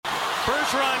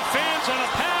Bergeron fans on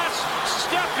a pass.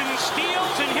 Steffen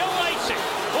steals, and he'll ice it.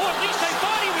 Oh, at least I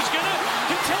thought he was going to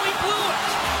until he blew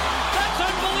it. That's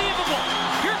unbelievable.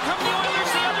 Here come the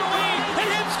Oilers the other way,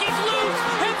 and Hemsky's loose.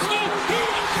 Hemsky, he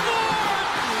scored!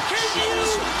 Can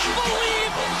you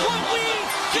believe what we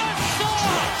just saw?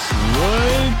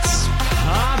 What's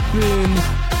poppin'?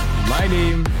 My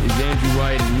name is Andrew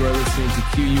White, and you are listening to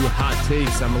QU Hot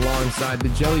Takes. I'm alongside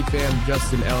the Jelly Fam,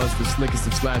 Justin Ellis, the slickest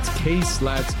of slats, K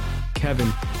Slats, Kevin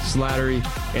Slattery,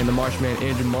 and the Marshman,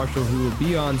 Andrew Marshall, who will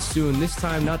be on soon. This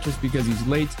time, not just because he's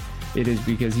late, it is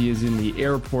because he is in the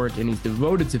airport and he's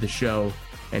devoted to the show,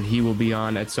 and he will be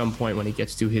on at some point when he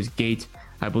gets to his gate.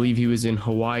 I believe he was in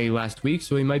Hawaii last week,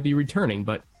 so he might be returning,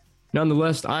 but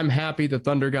nonetheless, I'm happy the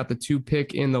Thunder got the 2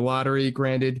 pick in the lottery.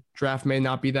 Granted, draft may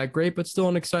not be that great, but still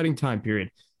an exciting time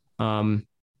period.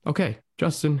 Okay,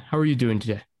 Justin, how are you doing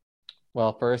today?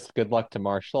 Well, first, good luck to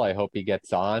Marshall. I hope he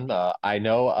gets on. I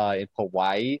know in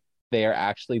Hawaii, they are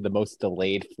actually the most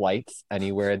delayed flights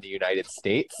anywhere in the United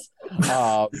States.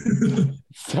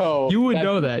 So you would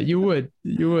know that. You would.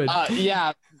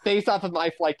 Yeah, based off of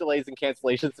my flight delays and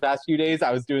cancellations the past few days,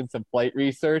 I was doing some flight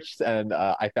research and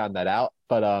I found that out.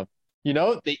 But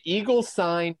the Eagles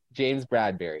signed James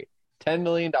Bradberry, $10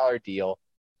 million deal,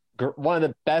 one of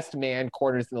the best man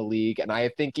corners in the league, and I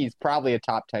think he's probably a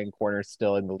top 10 corner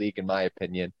still in the league, in my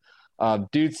opinion.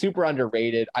 Dude's super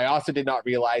underrated. I also did not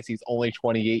realize he's only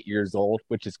 28 years old,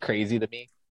 which is crazy to me.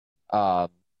 I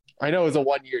know it was a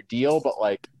 1-year deal, but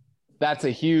that's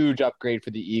a huge upgrade for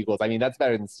the Eagles. I mean, that's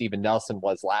better than Steven Nelson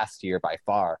was last year by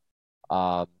far.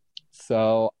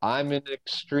 So I'm in an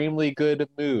extremely good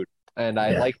mood, and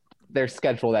I like their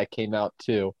schedule that came out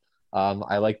too.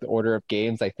 I like the order of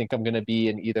games. I think I'm going to be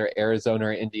in either Arizona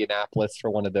or Indianapolis for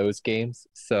one of those games.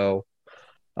 So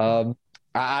I'm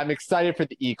excited for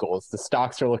the Eagles. The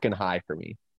stocks are looking high for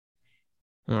me.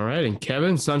 All right. And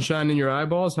Kevin, sunshine in your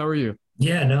eyeballs. How are you?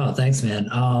 Yeah, no, thanks, man.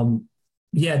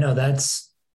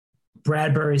 That's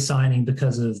Bradbury signing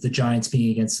because of the Giants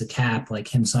being against the cap, like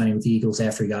him signing with the Eagles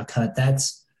after he got cut.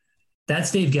 That's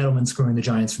Dave Gettleman screwing the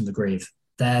Giants from the grave.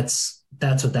 That's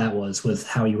what that was with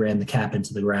how he ran the cap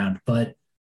into the ground. But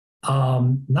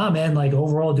man,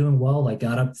 overall doing well.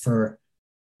 Got up for,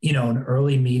 an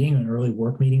early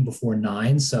work meeting before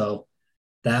 9. So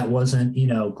that wasn't,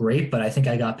 great, but I think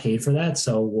I got paid for that.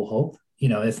 So we'll hope,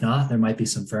 if not, there might be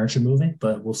some furniture moving,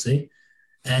 but we'll see.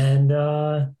 And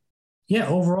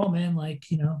overall, man,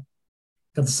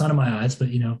 got the sun in my eyes, but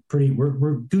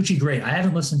we're Gucci great. I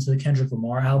haven't listened to the Kendrick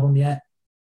Lamar album yet.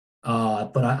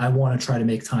 But I want to try to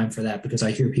make time for that because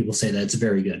I hear people say that it's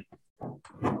very good.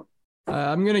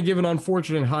 I'm going to give an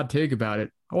unfortunate hot take about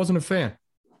it. I wasn't a fan,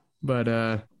 but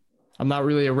I'm not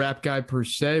really a rap guy per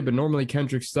se, but normally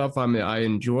Kendrick stuff I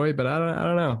enjoy, but I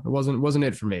don't know. It wasn't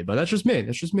it for me, but that's just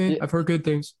me. I've heard good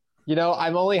things.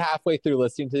 I'm only halfway through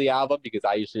listening to the album because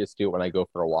I usually just do it when I go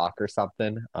for a walk or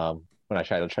something. When I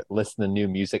try to listen to new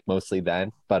music mostly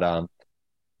then, but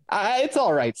it's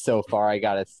all right so far, I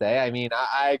gotta say. I mean,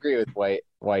 I agree with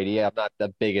Whitey. I'm not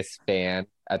the biggest fan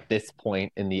at this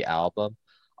point in the album.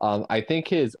 I think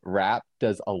his rap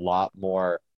does a lot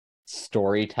more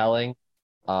storytelling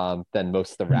than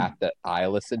most of the rap that I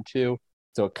listen to.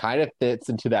 So it kind of fits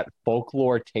into that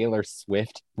folklore Taylor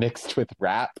Swift mixed with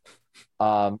rap,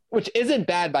 which isn't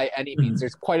bad by any means.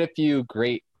 There's quite a few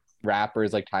great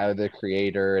rappers like Tyler, the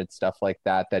Creator, and stuff like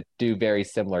that do very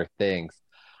similar things.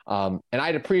 And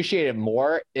I'd appreciate it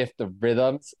more if the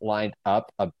rhythms lined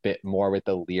up a bit more with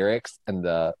the lyrics and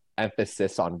the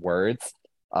emphasis on words.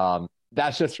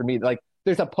 That's just for me.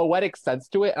 There's a poetic sense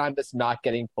to it, and I'm just not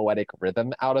getting poetic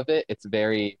rhythm out of it. It's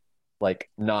very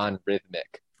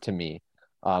non-rhythmic to me.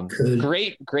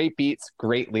 Great beats,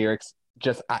 great lyrics.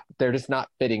 They're just not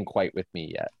fitting quite with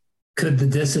me yet. Could the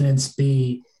dissonance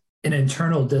be an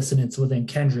internal dissonance within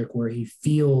Kendrick where he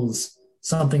feels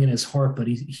something in his heart, but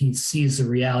he sees the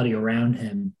reality around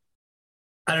him?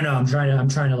 I don't know. I'm trying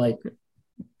to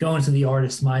go into the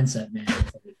artist mindset, man.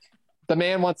 The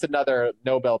man wants another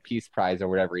Nobel Peace Prize or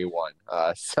whatever he won.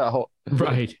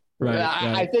 Right.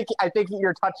 I think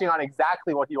you're touching on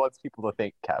exactly what he wants people to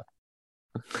think, Kev.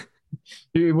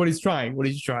 What he's trying.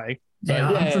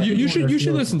 You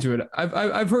should listen to it.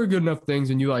 I've heard good enough things,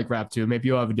 and you like rap too. Maybe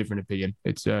you'll have a different opinion.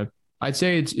 It's I'd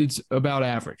say it's about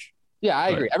average. Yeah, I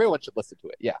agree. Everyone should listen to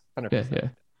it. Yeah, 100%. Yeah.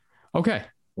 Okay,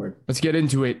 let's get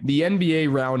into it. The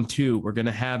NBA round 2. We're going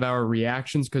to have our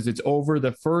reactions because it's over.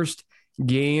 The first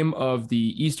game of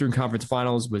the Eastern Conference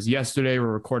Finals was yesterday.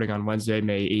 We're recording on Wednesday,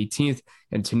 May 18th,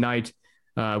 and tonight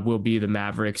will be the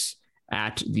Mavericks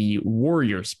at the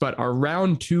Warriors. But our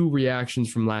round 2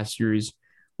 reactions from last year's,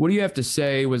 what do you have to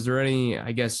say? Was there any,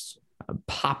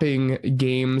 popping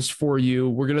games for you.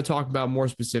 We're going to talk about more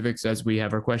specifics as we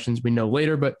have our questions we know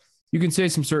later, but you can say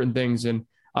some certain things. And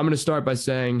I'm going to start by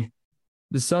saying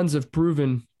the Suns have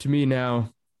proven to me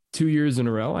now 2 years in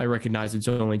a row, I recognize it's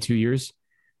only 2 years,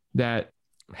 that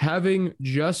having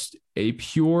just a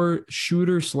pure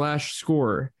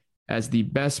shooter/scorer as the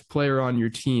best player on your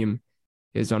team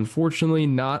is unfortunately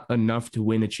not enough to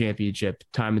win a championship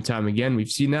time and time again.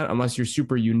 We've seen that unless you're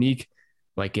super unique,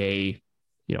 like a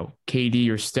KD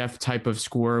or Steph type of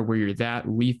scorer where you're that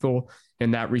lethal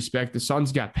in that respect. The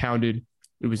Suns got pounded.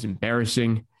 It was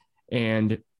embarrassing.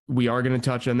 And we are going to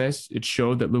touch on this. It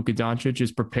showed that Luka Doncic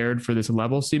is prepared for this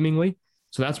level seemingly.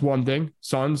 So that's one thing.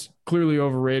 Suns clearly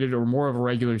overrated or more of a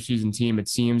regular season team, it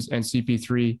seems. And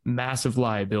CP3, massive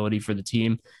liability for the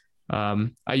team.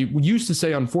 I used to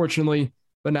say unfortunately,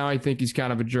 but now I think he's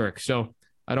kind of a jerk. So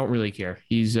I don't really care.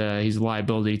 He's a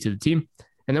liability to the team.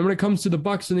 And then when it comes to the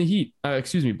Bucks and the Heat,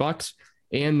 Bucks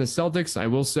and the Celtics, I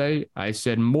will say I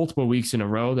said multiple weeks in a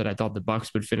row that I thought the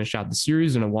Bucks would finish out the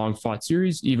series in a long-fought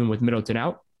series, even with Middleton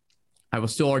out. I will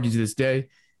still argue to this day,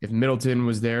 if Middleton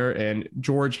was there and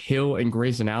George Hill and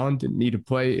Grayson Allen didn't need to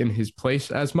play in his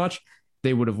place as much,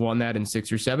 they would have won that in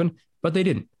 6 or 7, but they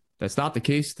didn't. That's not the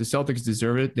case. The Celtics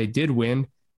deserve it. They did win.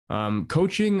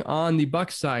 Coaching on the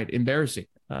Bucks side, embarrassing.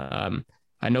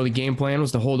 I know the game plan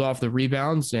was to hold off the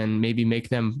rebounds and maybe make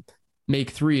them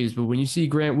make threes. But when you see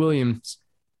Grant Williams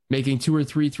making 2 or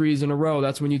 3 threes in a row,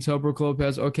 that's when you tell Brook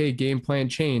Lopez, okay, game plan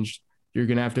changed. You're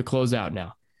going to have to close out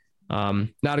now.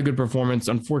 Not a good performance,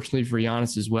 unfortunately, for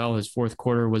Giannis as well. His fourth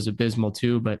quarter was abysmal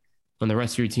too, but when the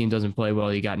rest of your team doesn't play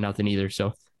well, you got nothing either.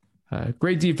 So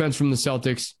great defense from the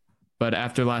Celtics. But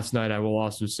after last night, I will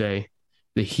also say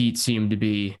the Heat seemed to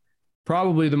be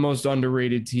probably the most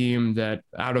underrated team that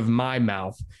out of my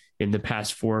mouth in the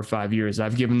past 4 or 5 years.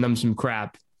 I've given them some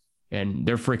crap and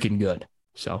they're freaking good.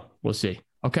 So we'll see.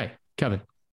 Okay, Kevin.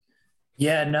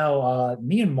 Yeah, no,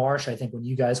 me and Marsh, I think when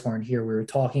you guys weren't here, we were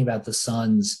talking about the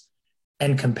Suns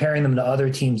and comparing them to other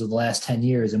teams of the last 10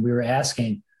 years. And we were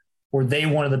asking, were they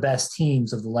one of the best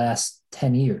teams of the last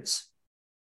 10 years?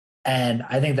 And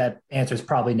I think that answer is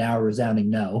probably now a resounding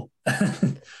no.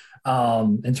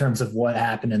 In terms of what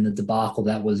happened in the debacle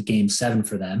that was game 7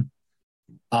 for them.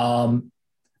 But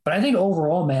I think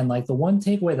overall, man, like the one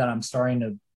takeaway that I'm starting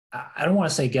to, I don't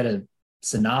want to say get a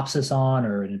synopsis on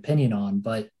or an opinion on,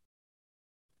 but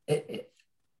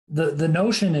the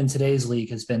notion in today's league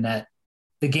has been that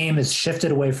the game has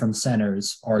shifted away from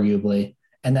centers, arguably,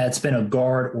 and that it's been a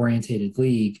guard-orientated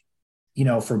league,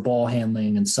 for ball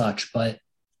handling and such. But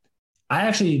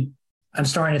I'm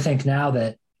starting to think now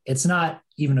that it's not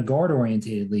even a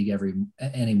guard-orientated league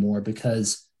anymore,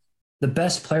 because the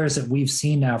best players that we've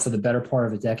seen now for the better part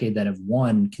of a decade that have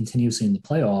won continuously in the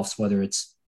playoffs, whether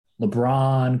it's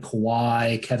LeBron,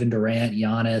 Kawhi, Kevin Durant,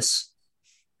 Giannis,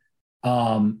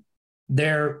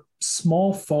 they're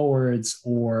small forwards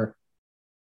or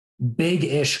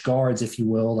big-ish guards, if you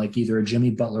will, like either a Jimmy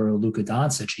Butler or Luka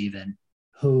Doncic even,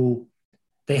 who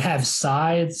they have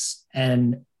size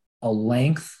and a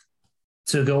length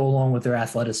to go along with their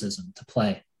athleticism to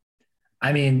play.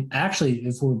 I mean, actually,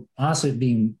 if we're honestly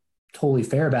being totally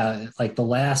fair about it, like the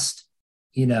last,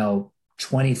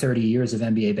 20, 30 years of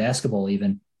NBA basketball,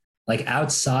 even like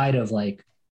outside of like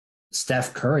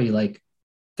Steph Curry, like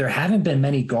there haven't been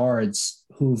many guards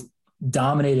who've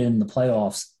dominated in the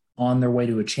playoffs on their way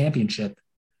to a championship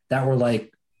that were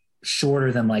like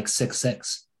shorter than like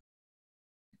 6'6".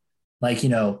 Like,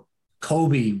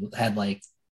 Kobe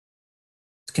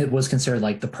was considered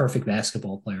like the perfect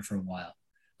basketball player for a while.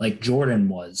 Like Jordan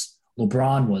was,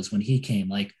 LeBron was when he came.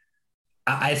 Like,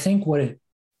 I think what it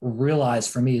realized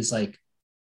for me is like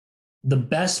the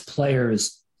best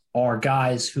players are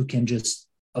guys who can just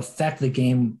affect the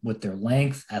game with their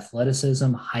length,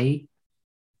 athleticism, height.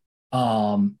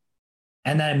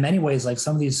 And then in many ways, like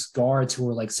some of these guards who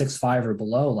are like 6'5" or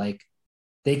below, like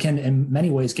they can in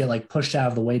many ways get like pushed out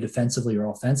of the way defensively or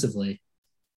offensively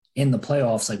in the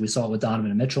playoffs. Like we saw it with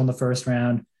Donovan Mitchell in the first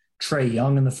round, Trae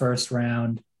Young in the first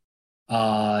round,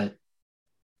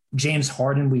 James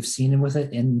Harden, we've seen him with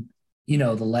it in,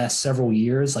 the last several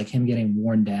years, like him getting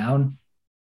worn down.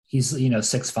 He's,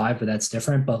 6'5", but that's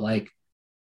different. But like,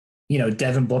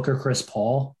 Devin Booker, Chris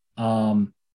Paul, guys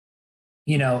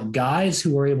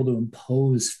who are able to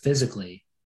impose physically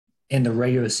in the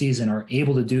regular season are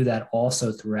able to do that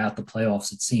also throughout the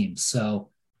playoffs, it seems.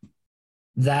 So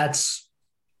that's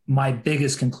my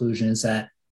biggest conclusion, is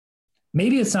that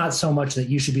maybe it's not so much that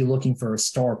you should be looking for a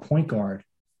star point guard,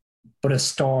 but a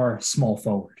star small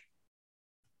forward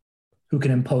who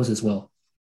can impose his will.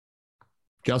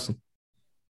 Justin.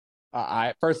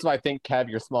 I first of all, I think Kev,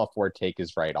 your small forward take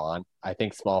is right on. I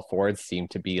think small forwards seem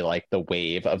to be like the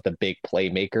wave of the big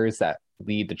playmakers that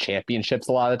lead the championships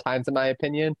a lot of times, in my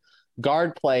opinion.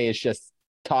 Guard play is just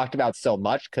talked about so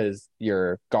much because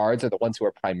your guards are the ones who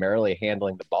are primarily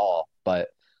handling the ball. But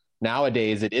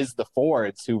nowadays, it is the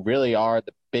forwards who really are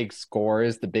the big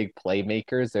scorers, the big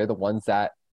playmakers. They're the ones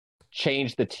that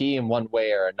change the team one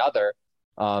way or another.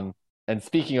 And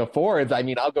speaking of forwards, I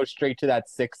mean, I'll go straight to that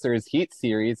Sixers Heat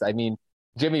series. I mean,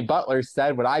 Jimmy Butler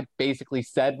said what I basically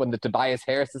said when the Tobias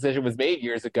Harris decision was made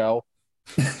years ago.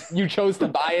 You chose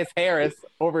Tobias Harris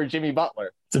over Jimmy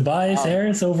Butler. Tobias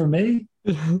Harris over me?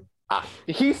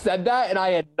 He said that, and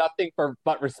I had nothing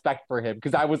but respect for him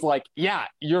because I was like, yeah,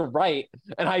 you're right.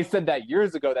 And I said that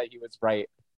years ago that he was right.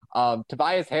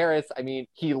 Tobias Harris, I mean,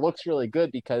 he looks really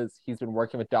good because he's been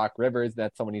working with Doc Rivers.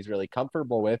 That's someone he's really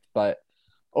comfortable with. But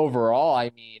overall,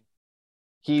 I mean,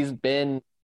 he's been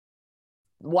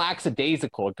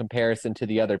lackadaisical in comparison to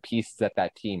the other pieces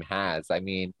that team has. I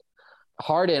mean,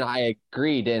 Harden, I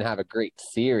agree, didn't have a great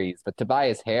series, but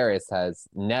Tobias Harris has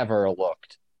never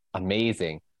looked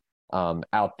amazing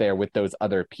out there with those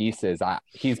other pieces.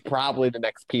 He's probably the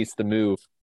next piece to move,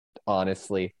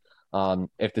 honestly.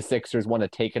 If the Sixers want to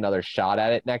take another shot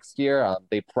at it next year,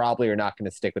 they probably are not going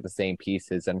to stick with the same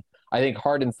pieces. And I think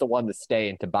Harden's the one to stay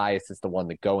and Tobias is the one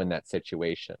to go in that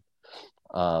situation.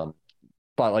 But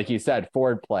like you said,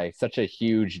 forward play, such a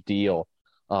huge deal.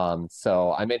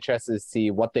 So I'm interested to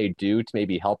see what they do to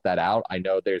maybe help that out. I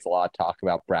know there's a lot of talk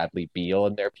about Bradley Beal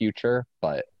in their future,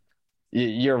 but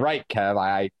you're right, Kev.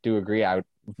 I do agree. I would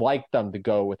like them to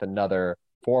go with another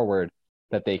forward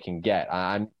that they can get.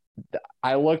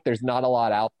 There's not a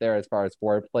lot out there as far as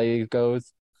forward play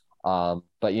goes. But,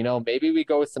 maybe we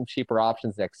go with some cheaper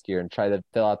options next year and try to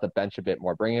fill out the bench a bit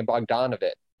more. Bring in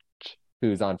Bogdanovic,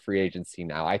 who's on free agency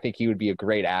now. I think he would be a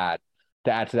great add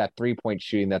to that three-point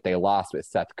shooting that they lost with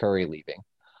Seth Curry leaving.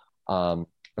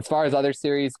 As far as other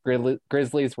series,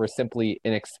 Grizzlies were simply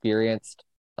inexperienced.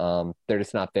 They're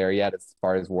just not there yet as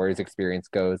far as Warriors experience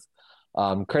goes.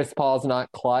 Chris Paul's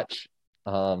not clutch.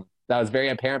 That was very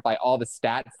apparent by all the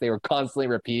stats they were constantly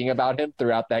repeating about him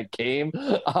throughout that game.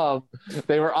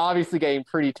 They were obviously getting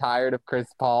pretty tired of Chris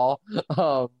Paul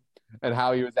and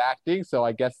how he was acting. So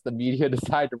I guess the media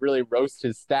decided to really roast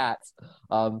his stats.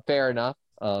 Fair enough.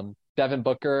 Devin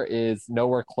Booker is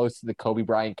nowhere close to the Kobe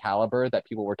Bryant caliber that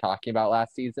people were talking about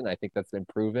last season. I think that's been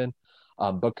proven.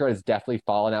 Booker has definitely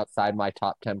fallen outside my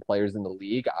top 10 players in the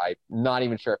league. I'm not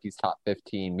even sure if he's top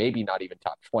 15, maybe not even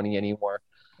top 20 anymore.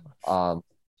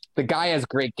 The guy has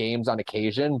great games on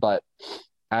occasion, but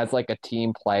as like a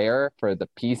team player for the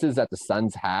pieces that the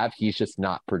Suns have, he's just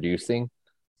not producing.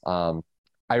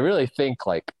 I really think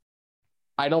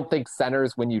I don't think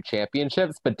centers win you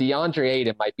championships, but DeAndre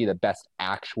Ayton might be the best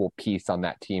actual piece on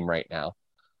that team right now.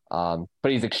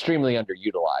 But he's extremely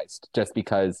underutilized just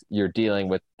because you're dealing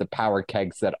with the power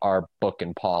kegs that are Booker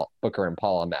and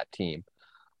Paul on that team.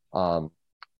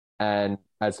 And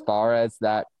as far as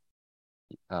that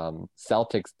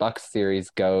Celtics Bucks series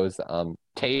goes,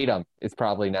 Tatum is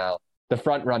probably now the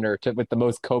front runner with the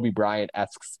most Kobe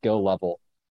Bryant-esque skill level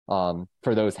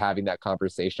for those having that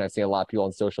conversation. I've seen a lot of people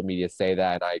on social media say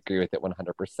that, and I agree with it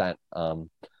 100%.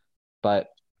 But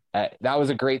that was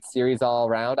a great series all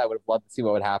around. I would have loved to see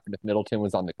what would happen if Middleton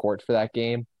was on the court for that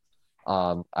game.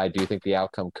 I do think the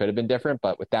outcome could have been different,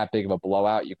 but with that big of a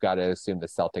blowout, you've got to assume the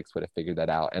Celtics would have figured that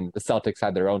out. And the Celtics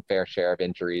had their own fair share of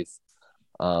injuries.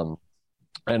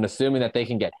 And assuming that they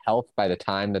can get health by the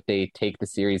time that they take the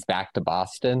series back to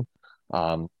Boston,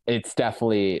 it's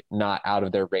definitely not out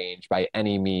of their range by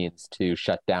any means to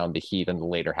shut down the Heat in the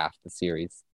later half of the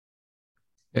series.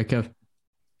 Yeah, Kev.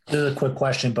 This is a quick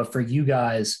question, but for you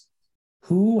guys,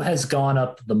 who has gone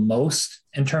up the most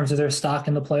in terms of their stock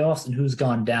in the playoffs and who's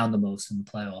gone down the most in the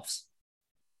playoffs?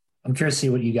 I'm curious to see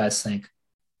what you guys think.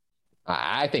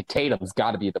 I think Tatum's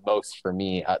got to be the most for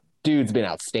me. Dude's been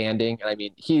outstanding. I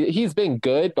mean, he's been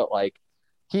good, but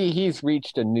he's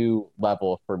reached a new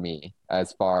level for me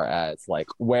as far as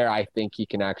where I think he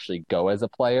can actually go as a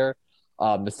player.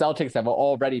 The Celtics have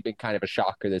already been kind of a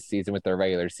shocker this season with their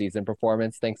regular season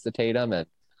performance, thanks to Tatum, and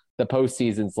the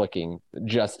postseason's looking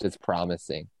just as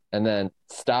promising. And then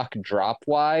stock drop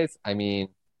wise, I mean,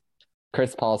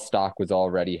 Chris Paul's stock was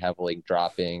already heavily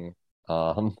dropping.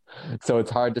 So it's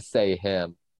hard to say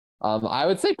him. I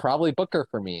would say probably Booker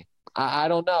for me. I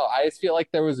don't know. I just feel like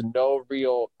there was no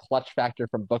real clutch factor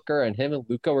from Booker, and him and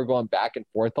Luka were going back and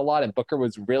forth a lot, and Booker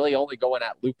was really only going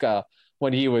at Luka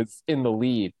when he was in the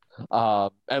lead.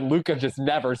 And Luka just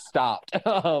never stopped.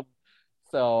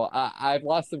 So I've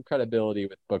lost some credibility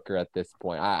with Booker at this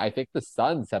point. I think the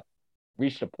Suns have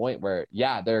reached a point where,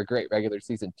 yeah, they're a great regular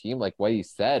season team, like what you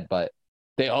said, but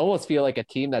they almost feel like a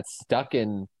team that's stuck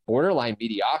in borderline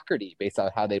mediocrity based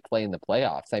on how they play in the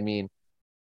playoffs. I mean,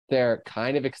 they're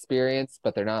kind of experienced,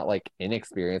 but they're not like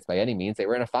inexperienced by any means. They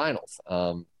were in a finals.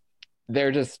 They're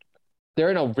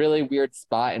in a really weird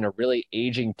spot in a really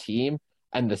aging team,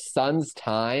 and the Suns'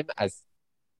 time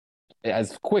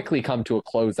has quickly come to a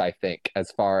close, I think, as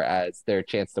far as their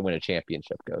chance to win a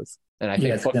championship goes. And I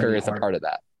think Booker is a part of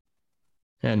that.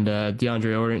 And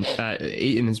DeAndre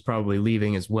Ayton is probably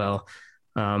leaving as well.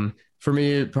 For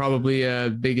me, probably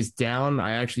biggest down.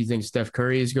 I actually think Steph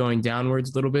Curry is going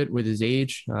downwards a little bit with his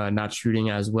age, not shooting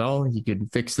as well. He could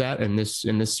fix that in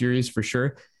this series for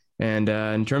sure. And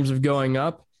in terms of going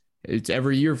up, it's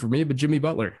every year for me, but Jimmy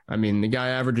Butler. I mean, the guy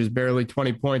averages barely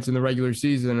 20 points in the regular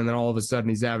season, and then all of a sudden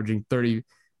he's averaging 30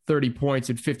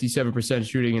 points at 57%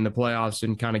 shooting in the playoffs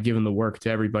and kind of giving the work to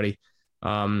everybody.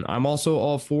 I'm also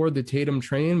all for the Tatum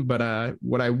train, but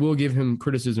what I will give him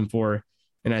criticism for,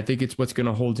 and I think it's what's going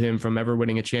to hold him from ever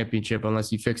winning a championship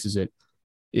unless he fixes it,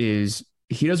 is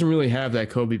he doesn't really have that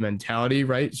Kobe mentality,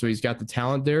 right? So he's got the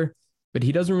talent there, but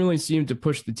he doesn't really seem to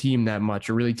push the team that much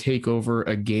or really take over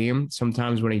a game.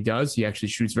 Sometimes when he does, he actually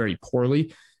shoots very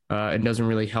poorly and doesn't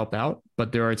really help out.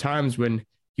 But there are times when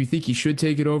you think he should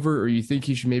take it over, or you think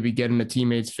he should maybe get in a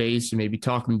teammate's face and maybe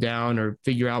talk him down or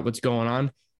figure out what's going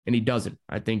on, and he doesn't.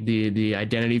 I think the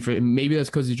identity for maybe that's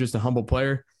because he's just a humble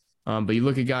player. But you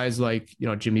look at guys like,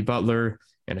 Jimmy Butler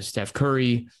and a Steph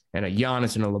Curry and a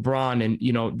Giannis and a LeBron,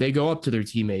 and, they go up to their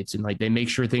teammates and like they make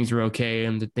sure things are okay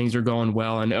and that things are going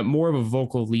well, and more of a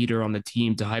vocal leader on the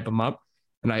team to hype them up.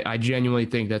 And I genuinely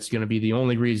think that's going to be the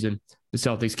only reason the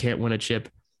Celtics can't win a chip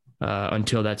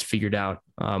until that's figured out.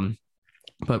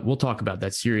 But we'll talk about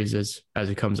that series as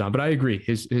it comes on. But I agree.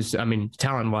 His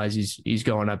talent wise, he's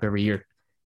going up every year.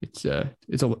 It's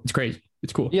crazy.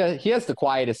 It's cool. Yeah, he has the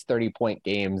quietest 30-point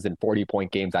games and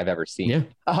 40-point games I've ever seen.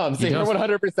 Yeah, so you're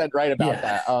 100% right about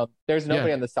that. There's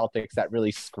nobody on the Celtics that really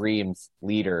screams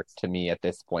leader to me at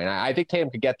this point. I think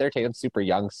Tatum could get there. Tatum's super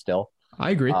young still.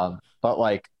 I agree. But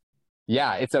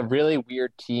it's a really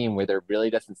weird team where there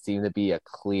really doesn't seem to be a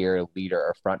clear leader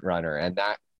or front runner, and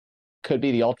that could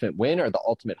be the ultimate win or the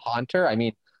ultimate haunter. I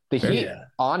mean, the Heat,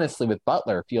 honestly, with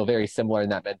Butler, feel very similar in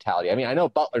that mentality. I mean, I know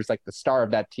Butler's like the star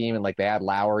of that team, and like they had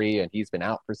Lowry, and he's been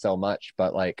out for so much.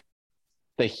 But like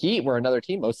the Heat were another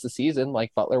team most of the season.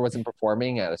 Like Butler wasn't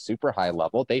performing at a super high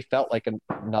level. They felt like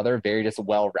another very just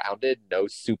well-rounded, no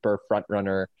super front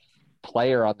runner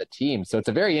player on the team. So it's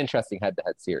a very interesting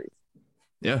head-to-head series.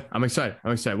 Yeah, I'm excited.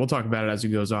 We'll talk about it as it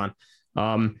goes on.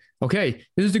 Okay,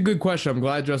 this is a good question. I'm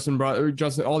glad Justin.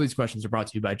 All these questions are brought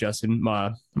to you by Justin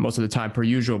most of the time per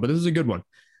usual, but this is a good one.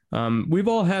 We've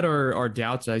all had our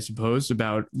doubts, I suppose,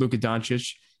 about Luka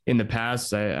Doncic in the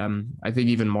past. I think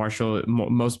even Marshall,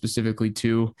 most specifically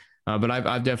too. But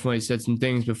I've definitely said some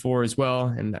things before as well,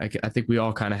 and I think we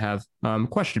all kind of have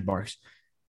question marks.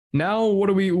 Now, what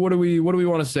do we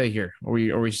want to say here? Are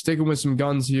we sticking with some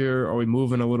guns here? Are we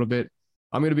moving a little bit?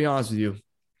 I'm going to be honest with you.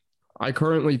 I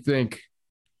currently think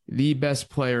the best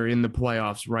player in the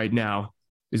playoffs right now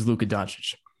is Luka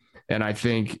Doncic. And I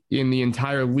think in the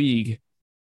entire league,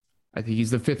 I think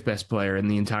he's the fifth best player in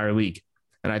the entire league.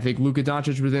 And I think Luka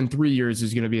Doncic within 3 years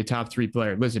is going to be a top 3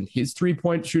 player. Listen, his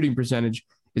 3-point shooting percentage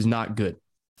is not good.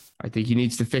 I think he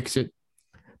needs to fix it.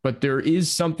 But there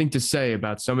is something to say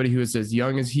about somebody who is as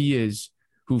young as he is,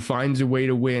 who finds a way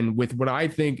to win with what I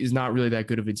think is not really that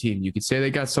good of a team. You could say they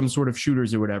got some sort of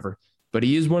shooters or whatever, but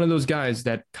he is one of those guys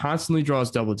that constantly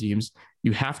draws double teams.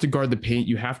 You have to guard the paint.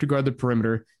 You have to guard the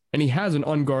perimeter. And he has an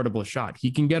unguardable shot.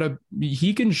 He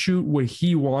can shoot what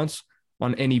he wants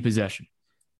on any possession.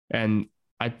 And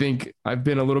I think I've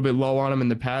been a little bit low on him in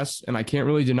the past, and I can't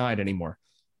really deny it anymore.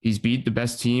 He's beat the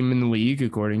best team in the league,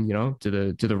 according, to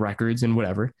the records and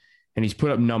whatever. And he's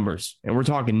put up numbers, and we're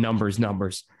talking numbers.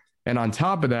 And on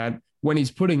top of that, when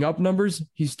he's putting up numbers,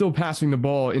 he's still passing the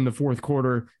ball in the fourth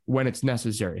quarter when it's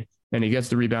necessary. And he gets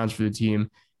the rebounds for the team.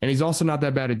 And he's also not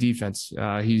that bad at defense.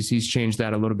 He's changed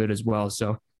that a little bit as well.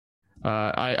 So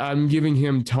I'm giving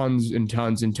him tons and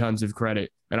tons and tons of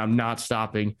credit, and I'm not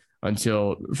stopping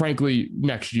until, frankly,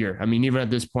 next year. I mean, even at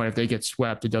this point, if they get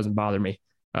swept, it doesn't bother me.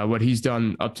 What he's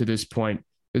done up to this point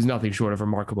is nothing short of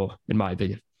remarkable, in my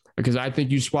opinion. Because I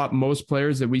think you swap most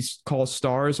players that we call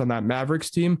stars on that Mavericks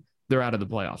team, they're out of the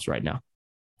playoffs right now.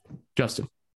 Justin.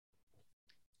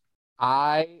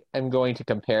 I am going to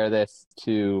compare this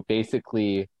to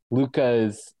basically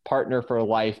Luka's partner for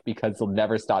life because he'll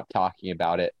never stop talking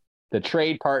about it. The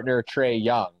trade partner, Trae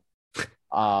Young.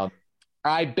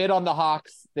 I bid on the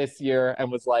Hawks this year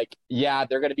and was like, yeah,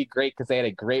 they're going to be great because they had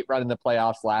a great run in the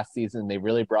playoffs last season. They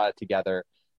really brought it together,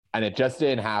 and it just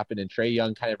didn't happen. And Trae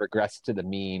Young kind of regressed to the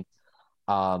mean.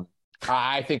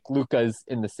 I think Luka's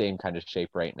in the same kind of shape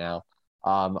right now.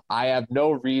 I have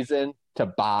no reason to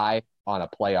buy on a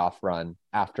playoff run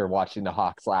after watching the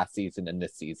Hawks last season and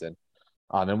this season,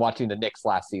 and watching the Knicks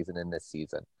last season and this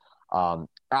season.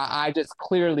 I just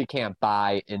clearly can't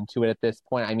buy into it at this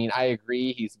point. I mean, I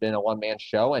agree he's been a one-man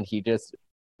show and he just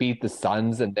beat the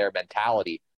Suns and their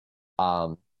mentality.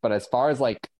 But as far as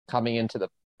like coming into the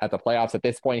playoffs at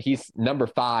this point, he's number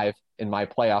 5 in my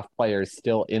playoff players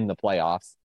still in the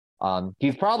playoffs.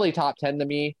 He's probably top 10 to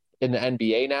me in the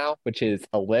NBA now, which is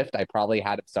a lift. I probably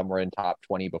had him somewhere in top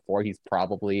 20 before. He's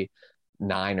probably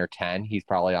 9 or 10. He's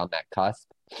probably on that cusp.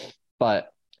 But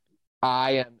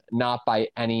I am not by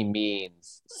any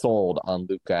means sold on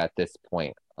Luka at this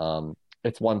point.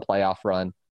 It's one playoff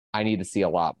run. I need to see a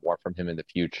lot more from him in the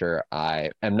future. I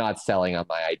am not selling on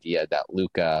my idea that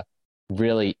Luka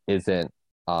really isn't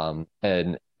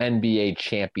an NBA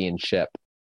championship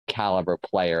caliber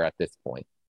player at this point.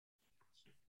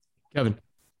 Kevin.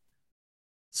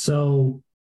 So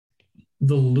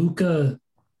the Luka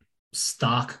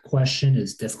stock question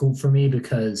is difficult for me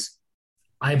because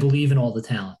I believe in all the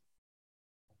talent.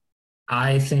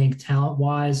 I think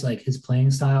talent-wise, like his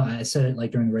playing style, I said it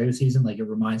like during the regular season, like it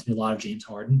reminds me a lot of James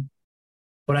Harden.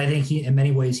 But I think in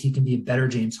many ways, he can be a better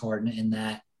James Harden in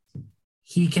that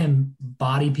he can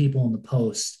body people in the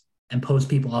post and post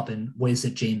people up in ways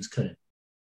that James couldn't.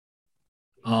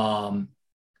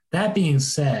 That being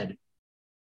said,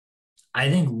 I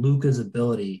think Luka's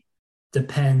ability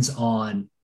depends on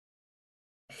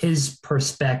his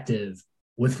perspective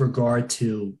with regard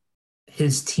to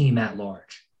his team at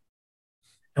large.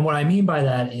 And what I mean by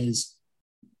that is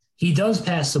he does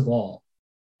pass the ball.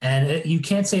 And you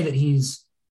can't say that he's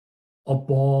a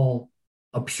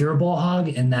pure ball hog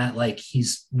and that like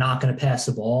he's not going to pass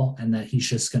the ball and that he's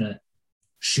just going to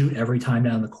shoot every time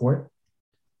down the court.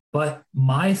 But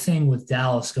my thing with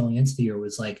Dallas going into the year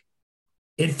was like,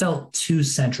 it felt too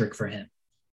centric for him.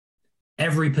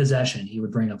 Every possession, he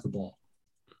would bring up the ball.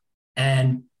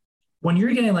 And when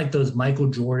you're getting like those Michael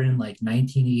Jordan, like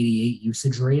 1988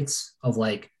 usage rates of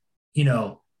like,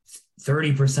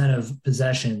 30% of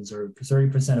possessions or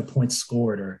 30% of points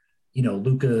scored or,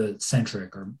 Luka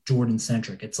centric or Jordan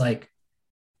centric, it's like,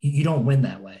 you don't win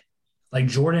that way. Like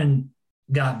Jordan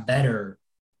got better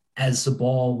as the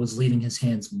ball was leaving his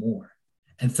hands more.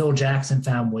 And Phil Jackson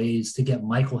found ways to get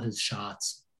Michael his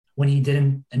shots when he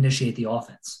didn't initiate the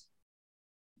offense.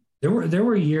 There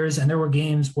were years and there were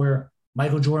games where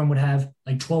Michael Jordan would have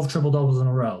like 12 triple doubles in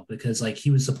a row because like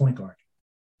he was the point guard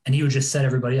and he would just set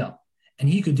everybody up and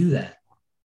he could do that.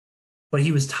 But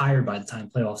he was tired by the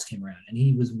time playoffs came around and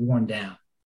he was worn down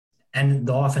and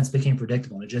the offense became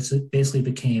predictable. It just basically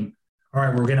became, all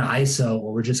right, we're going to ISO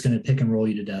or we're just going to pick and roll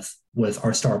you to death with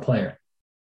our star player.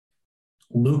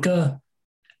 Luka,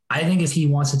 I think if he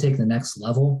wants to take the next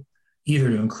level, either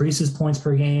to increase his points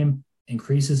per game,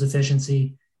 increase his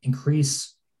efficiency,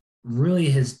 increase really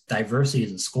his diversity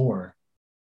as a scorer,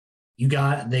 they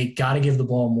got to give the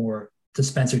ball more to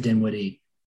Spencer Dinwiddie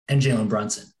and Jalen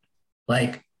Brunson.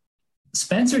 Like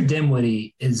Spencer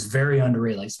Dinwiddie is very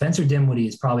underrated. Like Spencer Dinwiddie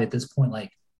is probably at this point,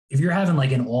 like if you're having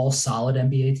like an all solid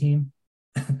NBA team,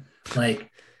 like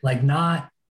not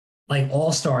like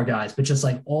all-star guys, but just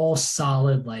like all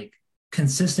solid, like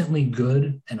consistently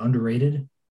good and underrated,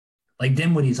 like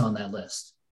Dinwiddie's on that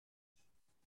list.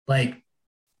 Like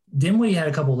Dinwiddie had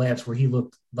a couple of layups where he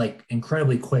looked like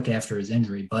incredibly quick after his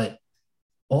injury, but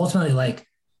ultimately like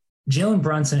Jalen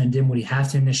Brunson and Dinwiddie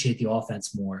have to initiate the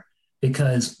offense more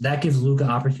because that gives Luka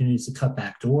opportunities to cut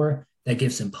back door. That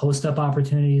gives him post-up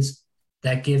opportunities.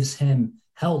 That gives him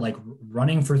like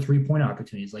running for 3-point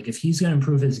opportunities. Like if he's going to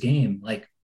improve his game, like,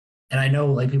 and I know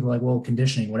like people are like, well,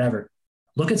 conditioning, whatever.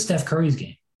 Look at Steph Curry's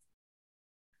game.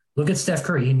 Look at Steph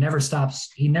Curry. He never stops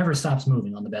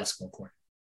moving on the basketball court.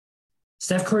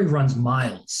 Steph Curry runs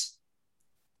miles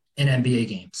in NBA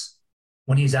games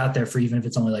when he's out there for even if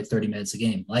it's only like 30 minutes a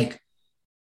game. Like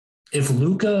if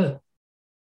Luka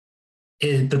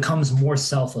becomes more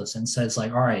selfless and says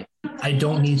like, all right, I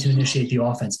don't need to initiate the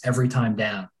offense every time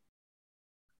down.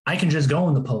 I can just go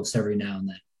in the post every now and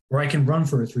then, or I can run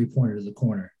for a 3-pointer to the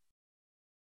corner.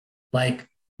 Like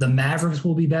the Mavericks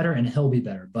will be better and he'll be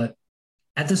better. But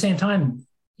at the same time,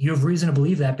 you have reason to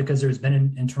believe that because there's been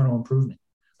an internal improvement.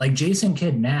 Like Jason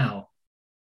Kidd now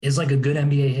is like a good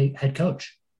NBA head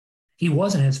coach. He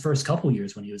wasn't his first couple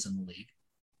years when he was in the league,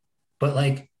 but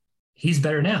like he's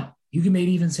better now. You can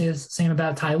maybe even say the same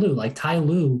about Ty Lue. Like Ty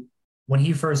Lue, when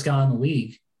he first got in the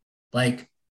league, Like,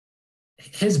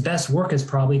 his best work has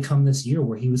probably come this year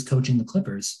where he was coaching the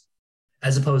Clippers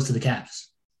as opposed to the Cavs.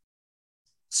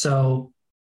 So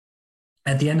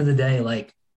at the end of the day,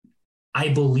 like, I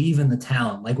believe in the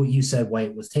talent. Like what you said,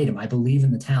 White, with Tatum. I believe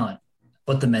in the talent.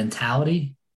 But the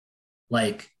mentality,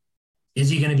 like, is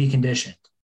he going to be conditioned?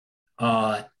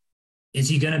 Is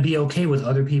he going to be okay with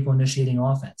other people initiating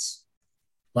offense?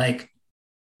 Like,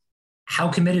 how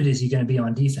committed is he going to be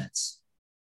on defense?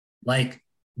 Like,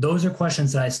 those are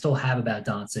questions that I still have about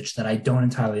Doncic that I don't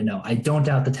entirely know. I don't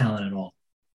doubt the talent at all.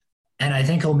 And I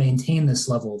think he'll maintain this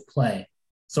level of play.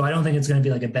 So I don't think it's going to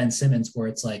be like a Ben Simmons where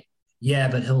it's like, yeah,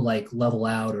 but he'll like level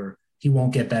out or he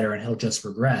won't get better and he'll just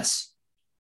regress.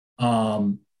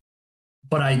 But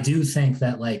I do think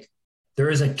that like there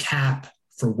is a cap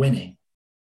for winning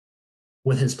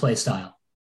with his play style.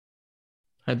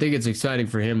 I think it's exciting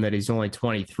for him that he's only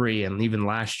 23, and even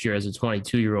last year as a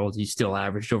 22-year-old, he still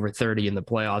averaged over 30 in the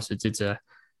playoffs.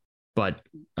 But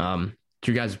to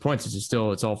your guys' points,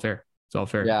 it's all fair. It's all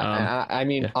fair. Yeah, I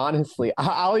mean, honestly,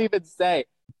 I'll even say,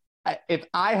 if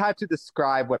I had to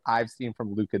describe what I've seen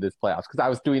from Luka this playoffs, because I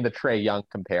was doing the Trae Young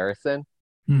comparison,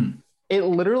 it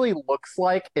literally looks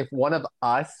like if one of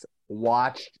us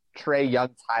watched Trae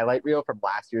Young's highlight reel from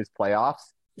last year's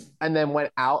playoffs and then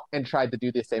went out and tried to do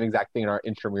the same exact thing in our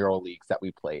intramural leagues that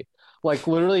we played. Like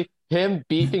literally him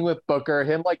beefing with Booker,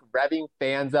 him like revving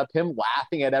fans up, him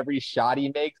laughing at every shot he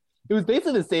makes. It was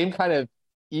basically the same kind of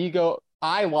ego.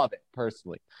 I love it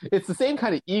personally. It's the same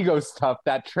kind of ego stuff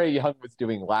that Trae Young was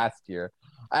doing last year.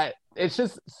 It's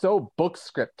just so book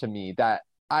script to me that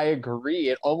I agree.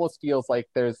 It almost feels like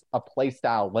there's a play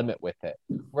style limit with it.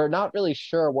 We're not really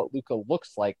sure what Luka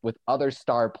looks like with other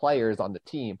star players on the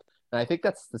team. And I think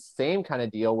that's the same kind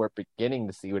of deal we're beginning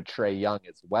to see with Trae Young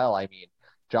as well. I mean,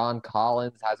 John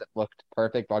Collins hasn't looked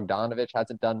perfect. Bogdanovich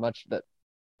hasn't done much.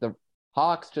 The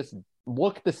Hawks just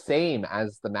look the same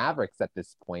as the Mavericks at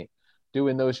this point,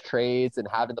 doing those trades and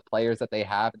having the players that they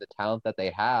have and the talent that they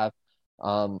have.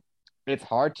 It's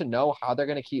hard to know how they're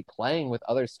going to keep playing with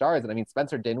other stars. And I mean,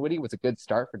 Spencer Dinwiddie was a good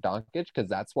start for Doncic because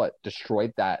that's what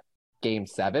destroyed that Game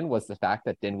 7 was the fact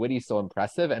that Dinwiddie's so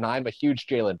impressive. And I'm a huge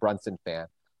Jalen Brunson fan.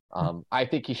 I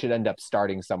think he should end up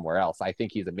starting somewhere else. I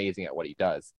think he's amazing at what he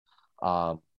does.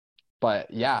 But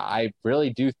yeah, I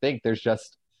really do think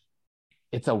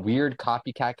it's a weird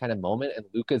copycat kind of moment, and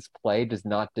Luka's play does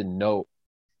not denote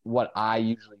what I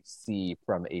usually see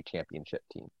from a championship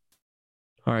team.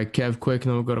 All right, Kev, quick, and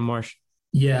then we'll go to Marsh.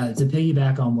 Yeah, to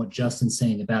piggyback on what Justin's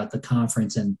saying about the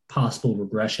conference and possible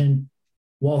regression,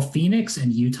 while Phoenix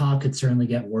and Utah could certainly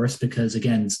get worse because,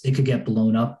 again, it could get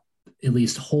blown up at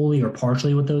least wholly or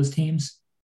partially with those teams.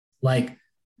 Like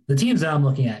the teams that I'm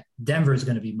looking at, Denver is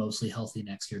going to be mostly healthy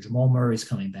next year. Jamal Murray's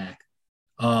coming back.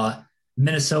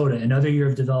 Minnesota, another year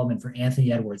of development for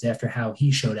Anthony Edwards after how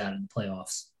he showed out in the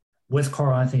playoffs with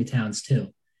Karl Anthony Towns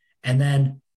too. And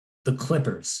then the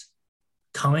Clippers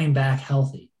coming back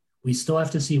healthy. We still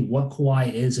have to see what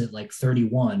Kawhi is at like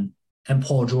 31 and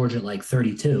Paul George at like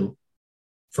 32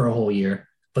 for a whole year.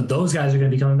 But those guys are going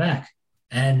to be coming back.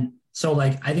 And so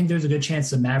like, I think there's a good chance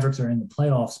the Mavericks are in the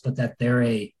playoffs, but that they're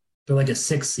like a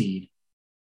 6 seed,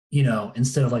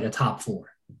 instead of like a top 4.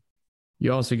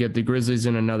 You also get the Grizzlies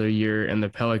in another year and the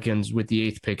Pelicans with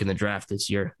the 8th pick in the draft this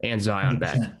year and Zion 100%.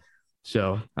 Back.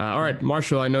 So, all right,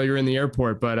 Marshall, I know you're in the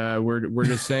airport, but we're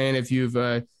just saying if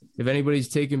anybody's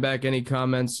taken back any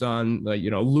comments on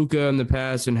Luka in the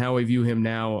past and how we view him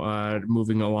now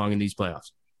moving along in these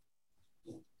playoffs.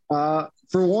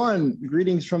 For one,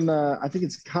 greetings from I think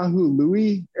it's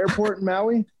Kahului Airport in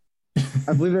Maui.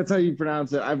 I believe that's how you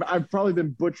pronounce it. I've probably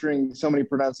been butchering so many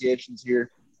pronunciations here.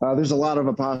 There's a lot of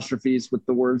apostrophes with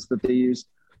the words that they use.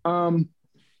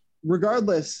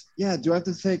 Regardless, yeah,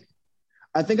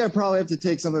 I think I probably have to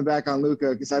take something back on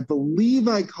Luka because I believe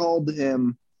I called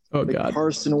him the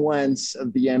Carson Wentz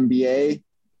of the NBA.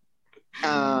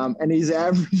 And he's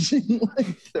averaging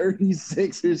like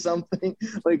 36 or something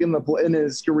like in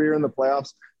his career in the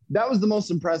playoffs. That was the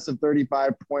most impressive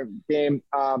 35-point game.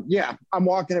 Yeah, I'm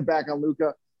walking it back on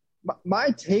Luka. My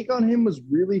take on him was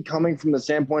really coming from the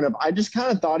standpoint of I just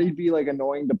kind of thought he'd be like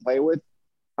annoying to play with.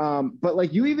 But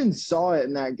like you even saw it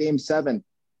in that Game 7.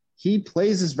 He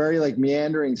plays this very like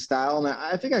meandering style. And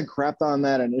I think I crapped on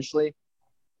that initially.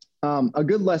 A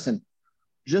good lesson.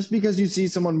 Just because you see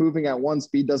someone moving at one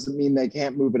speed doesn't mean they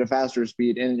can't move at a faster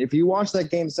speed. And if you watch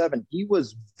that Game 7, he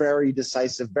was very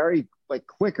decisive, very like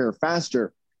quicker,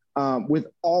 faster with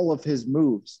all of his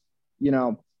moves,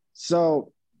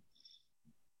 So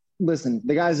listen,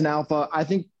 the guy's an alpha. I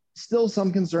think still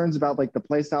some concerns about like the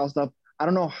play style stuff. I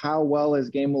don't know how well his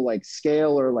game will like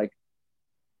scale or like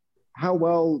how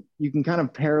well you can kind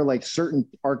of pair like certain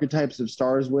archetypes of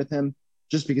stars with him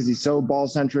just because he's so ball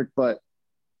centric, but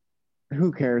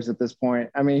who cares at this point?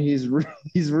 I mean, he's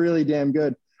really damn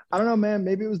good. I don't know, man.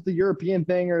 Maybe it was the European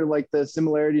thing or like the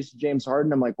similarities to James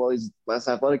Harden. I'm like, well, he's less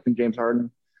athletic than James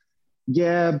Harden.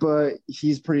 Yeah, but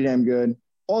he's pretty damn good.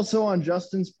 Also, on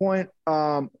Justin's point,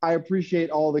 I appreciate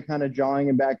all the kind of jawing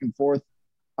and back and forth.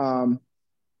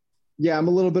 Yeah, I'm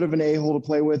a little bit of an a-hole to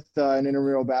play with in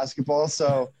intramural basketball,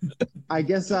 so I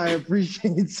guess I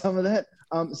appreciate some of that.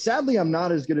 Sadly, I'm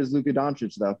not as good as Luka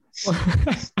Doncic, though.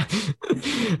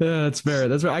 Yeah, that's fair.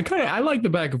 That's right. I like the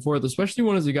back and forth, especially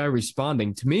when it's a guy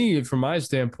responding. To me, from my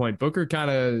standpoint, Booker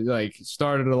kind of like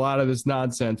started a lot of this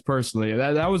nonsense personally.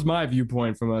 That was my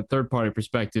viewpoint from a third party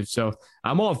perspective. So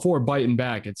I'm all for biting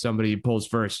back at somebody who pulls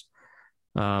first.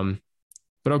 But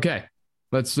okay,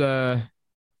 let's.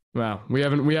 Wow, we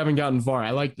haven't gotten far.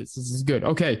 I like this. This is good.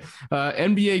 Okay,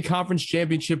 NBA Conference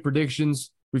Championship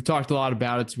predictions. We've talked a lot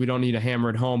about it, so we don't need to hammer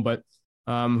it home. But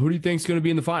who do you think is going to be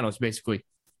in the finals? Basically,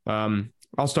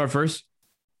 I'll start first.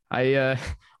 I'm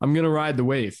going to ride the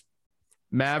wave.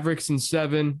 Mavericks in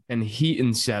 7 and Heat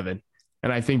in 7,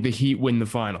 and I think the Heat win the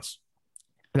finals.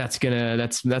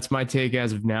 That's my take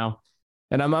as of now,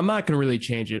 and I'm not going to really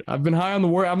change it. I've been high on the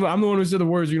Warriors. I'm the one who said the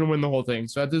Warriors are going to win the whole thing.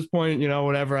 So at this point,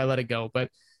 whatever, I let it go. But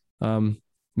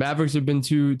Mavericks have been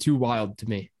too wild to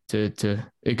me to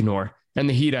ignore. And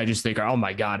the Heat, I just think, oh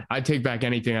my God, I take back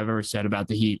anything I've ever said about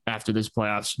the Heat after this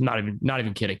playoffs. Not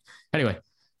even kidding. Anyway,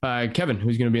 Kevin,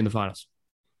 who's going to be in the finals?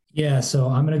 Yeah, so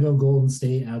I'm going to go Golden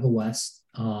State out of the West,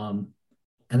 and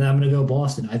then I'm going to go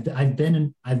Boston. I've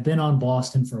been on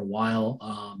Boston for a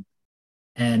while,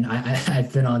 and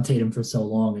I've been on Tatum for so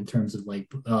long in terms of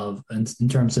in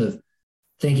terms of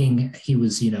thinking he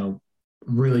was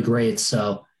really great.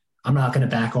 So I'm not going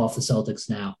to back off the Celtics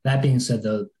now. That being said,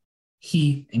 though,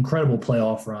 Heat, incredible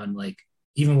playoff run, like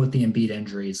even with the Embiid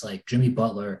injuries, like Jimmy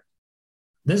Butler,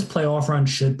 this playoff run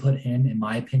should put him, in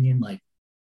my opinion, like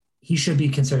he should be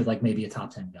considered like maybe a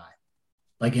top 10 guy,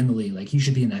 like in the league. Like he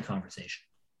should be in that conversation.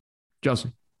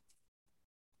 Justin.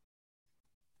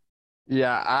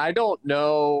 Yeah, I don't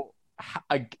know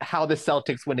how the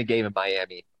Celtics win a game in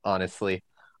Miami, honestly.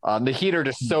 The Heat are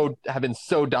just have been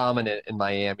so dominant in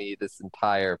Miami this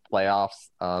entire playoffs.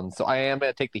 So I am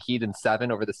going to take the Heat in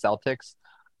 7 over the Celtics.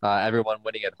 Everyone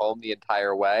winning at home the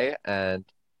entire way, and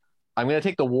I'm going to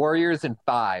take the Warriors in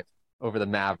 5 over the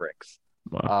Mavericks.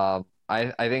 Wow.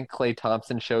 I think Klay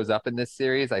Thompson shows up in this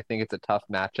series. I think it's a tough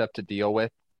matchup to deal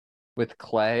with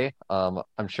Klay.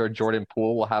 I'm sure Jordan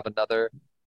Poole will have another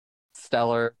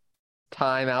stellar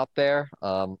time out there.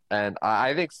 And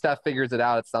I think Steph figures it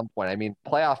out at some point. I mean,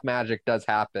 playoff magic does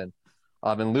happen.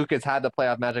 And Luka's had the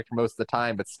playoff magic for most of the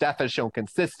time, but Steph has shown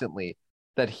consistently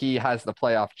that he has the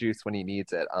playoff juice when he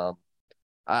needs it.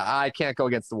 I can't go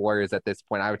against the Warriors at this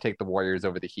point. I would take the Warriors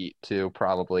over the Heat too,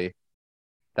 probably.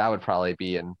 That would probably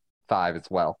be in 5 as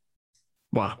well.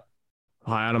 Wow.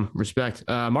 Hi, Adam. Respect.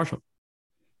 Marshall.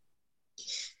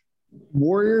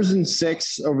 Warriors in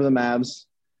 6 over the Mavs.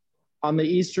 On the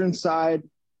Eastern side,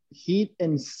 Heat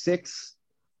in 6.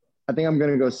 I think I'm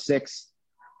going to go 6.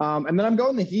 And then I'm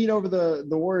going the Heat over the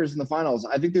Warriors in the finals.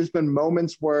 I think there's been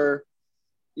moments where,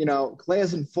 Klay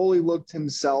hasn't fully looked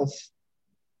himself.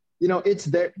 It's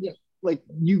there. Like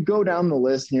you go down the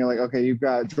list and you're like, okay, you've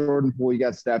got Jordan Poole, you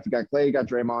got Steph, you got Klay, you got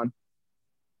Draymond.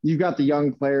 You've got the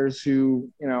young players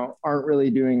who, aren't really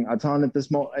doing a ton at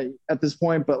this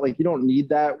point, but like you don't need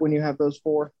that when you have those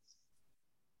 4.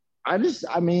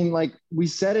 We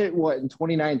said it, in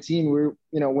 2019,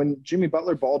 when Jimmy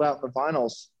Butler balled out in the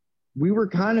finals, we were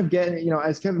kind of getting,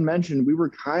 as Kevin mentioned, we were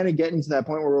kind of getting to that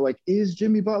point where we're like, is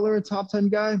Jimmy Butler a top 10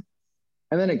 guy?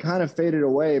 And then it kind of faded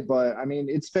away, but I mean,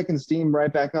 it's picking steam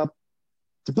right back up.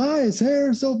 Tobias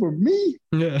Harris over me.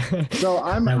 Yeah. So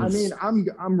I'm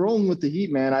rolling with the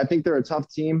Heat, man. I think they're a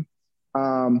tough team.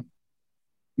 I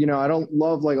don't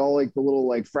love all the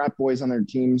little I boys on their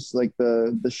teams, like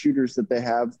the shooters that they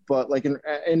have, but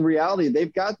in reality,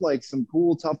 they've got some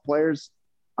cool, tough players.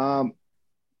 And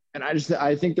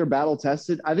I think they're battle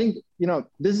tested. I think,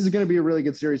 this is going to be a really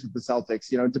good series with the Celtics,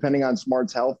 depending on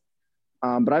Smart's health.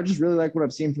 But I just really like what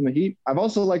I've seen from the Heat. I've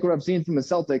also liked what I've seen from the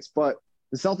Celtics, but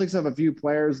the Celtics have a few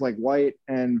players like White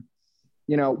and,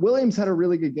 Williams had a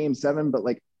really good game 7, but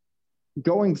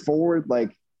going forward,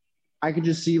 I could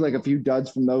just see a few duds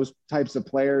from those types of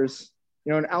players.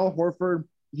 And Al Horford,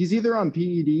 he's either on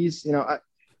PEDs.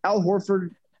 Al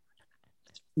Horford,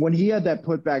 when he had that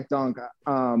putback dunk,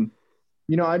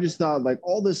 I just thought like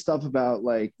all this stuff about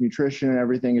like nutrition and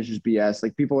everything is just BS.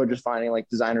 Like people are just finding like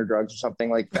designer drugs or something.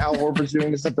 Like Al Horford's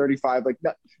doing this at 35. Like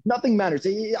nothing matters.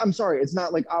 I'm sorry, it's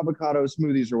not like avocado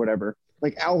smoothies or whatever.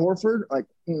 Like Al Horford, like,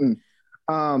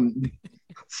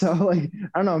 so like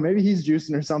I don't know, maybe he's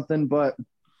juicing or something, but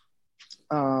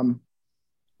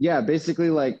yeah, basically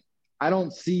like I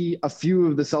don't see a few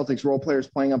of the Celtics role players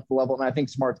playing up the level, and I think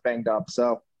Smart's banged up.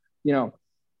 So,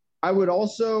 I would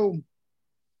also.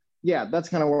 Yeah, that's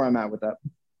kind of where I'm at with that.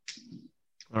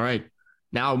 All right.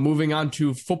 Now moving on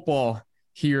to football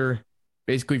here,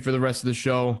 basically for the rest of the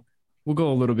show. We'll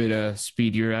go a little bit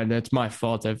speedier, and that's my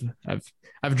fault.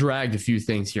 I've dragged a few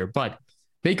things here, but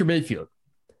Baker Mayfield,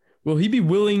 will he be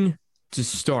willing to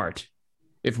start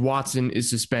if Watson is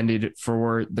suspended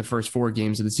for the first 4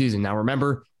 games of the season? Now,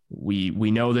 remember, we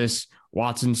know this.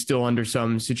 Watson's still under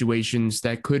some situations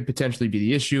that could potentially be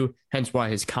the issue, hence why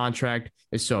his contract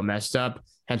is so messed up.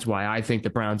 Hence why I think the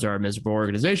Browns are a miserable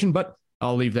organization, but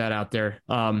I'll leave that out there.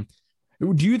 Do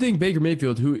you think Baker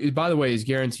Mayfield, who, by the way, is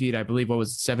guaranteed, I believe,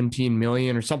 $17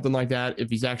 million or something like that, if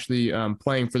he's actually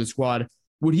playing for the squad,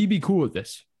 would he be cool with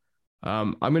this?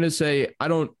 I'm going to say, I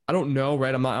don't know,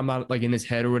 right? I'm not like in his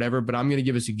head or whatever, but I'm going to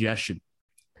give a suggestion.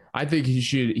 I think he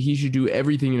should do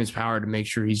everything in his power to make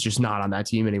sure he's just not on that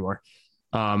team anymore.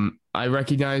 I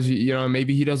recognize,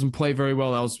 maybe he doesn't play very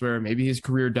well elsewhere. Maybe his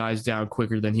career dies down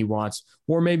quicker than he wants,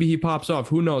 or maybe he pops off.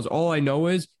 Who knows? All I know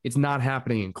is it's not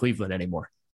happening in Cleveland anymore.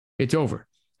 It's over.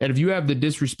 And if you have the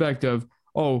disrespect of,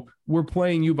 oh, we're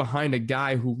playing you behind a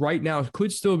guy who right now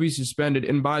could still be suspended.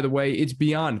 And by the way, it's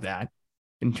beyond that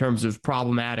in terms of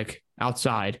problematic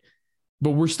outside,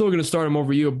 but we're still going to start him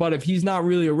over you. But if he's not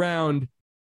really around,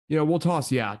 we'll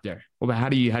toss you out there. Well, how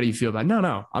do you feel about it?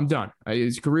 No, I'm done.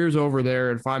 His career's over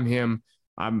there. If I'm him,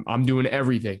 I'm doing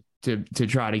everything to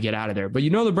try to get out of there. But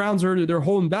the Browns they're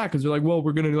holding back because they're like, well,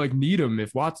 we're gonna like need him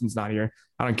if Watson's not here.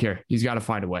 I don't care. He's got to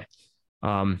find a way.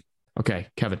 Okay,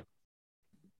 Kevin.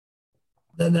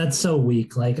 That's so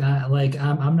weak.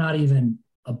 I'm not even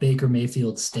a Baker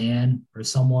Mayfield stan or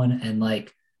someone, and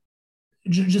like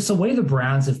just the way the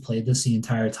Browns have played this the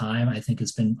entire time, I think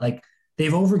it's been like.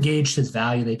 They've overgauged his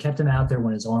value. They kept him out there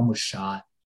when his arm was shot.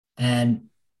 And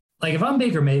like, if I'm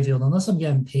Baker Mayfield, unless I'm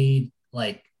getting paid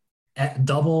like at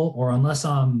double, or unless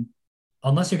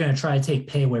you're going to try to take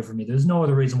pay away from me, there's no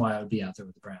other reason why I would be out there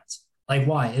with the Browns. Like,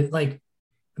 why?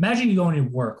 Imagine you going to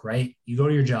work, right? You go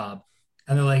to your job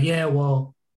and they're like, yeah,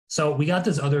 well, so we got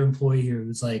this other employee here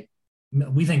who's like,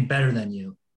 we think better than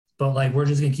you, but like, we're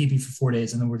just going to keep you for 4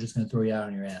 days and then we're just going to throw you out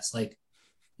on your ass. Like,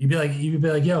 you'd be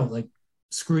like, yo, like,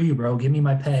 screw you, bro. Give me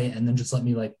my pay and then just let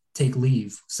me like take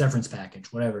leave, severance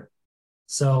package, whatever.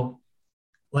 So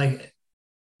like,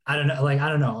 I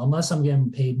don't know. Unless I'm getting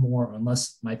paid more,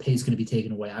 unless my pay is going to be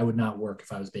taken away, I would not work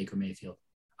if I was Baker Mayfield.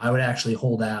 I would actually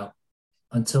hold out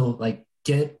until like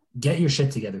get your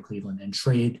shit together, Cleveland, and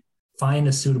find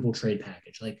a suitable trade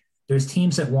package. Like there's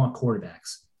teams that want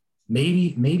quarterbacks.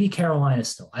 Maybe Carolina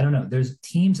still. I don't know. There's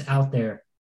teams out there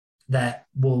that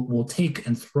will take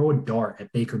and throw a dart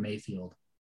at Baker Mayfield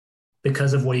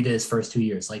because of what he did his first 2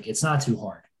 years. Like, it's not too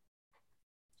hard.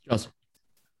 Justin.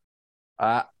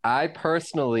 I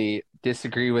personally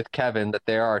disagree with Kevin that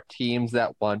there are teams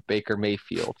that want Baker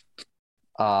Mayfield.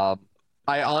 I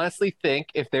honestly think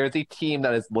if there's a team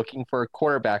that is looking for a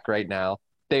quarterback right now,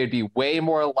 they would be way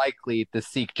more likely to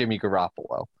seek Jimmy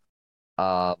Garoppolo.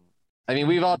 I mean,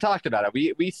 we've all talked about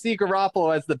it. We see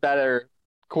Garoppolo as the better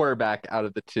quarterback out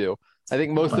of the two. I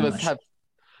think most of us have,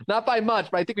 not by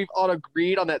much, but I think we've all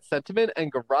agreed on that sentiment.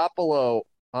 And Garoppolo,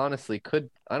 honestly,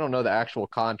 I don't know the actual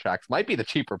contracts, might be the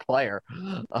cheaper player,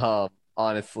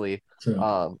 honestly.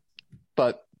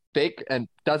 But Baker and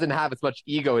doesn't have as much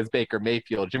ego as Baker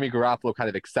Mayfield. Jimmy Garoppolo kind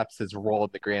of accepts his role in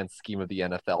the grand scheme of the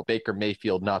NFL. Baker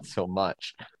Mayfield, not so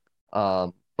much.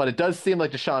 But it does seem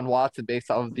like Deshaun Watson, based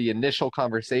on the initial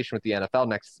conversation with the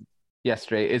NFL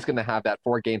yesterday, is going to have that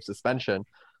 4-game suspension.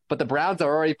 But the Browns are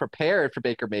already prepared for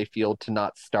Baker Mayfield to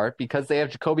not start because they have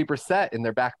Jacoby Brissett in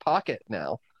their back pocket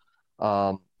now.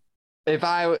 If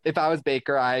I was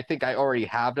Baker, I think I already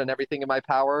have done everything in my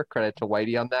power. Credit to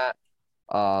Whitey on that.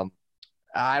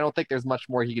 I don't think there's much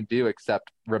more he can do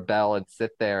except rebel and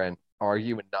sit there and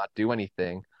argue and not do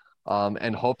anything,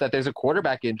 and hope that there's a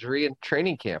quarterback injury in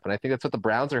training camp. And I think that's what the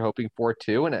Browns are hoping for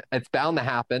too. And it's bound to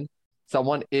happen.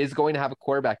 Someone is going to have a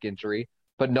quarterback injury.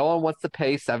 But no one wants to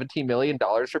pay $17 million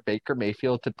for Baker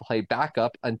Mayfield to play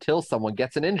backup until someone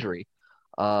gets an injury.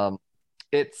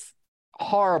 It's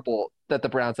horrible that the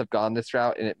Browns have gone this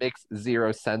route, and it makes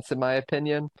zero sense in my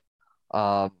opinion.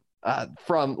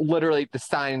 From literally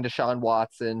signing Deshaun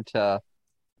Watson to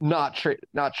not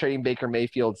trading Baker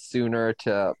Mayfield sooner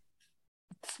to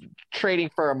trading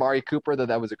for Amari Cooper, though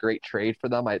that was a great trade for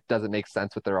them. It doesn't make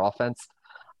sense with their offense.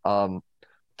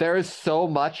 There is so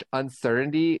much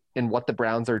uncertainty in what the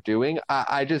Browns are doing.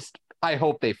 I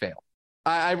hope they fail.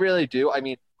 I really do. I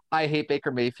mean, I hate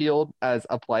Baker Mayfield as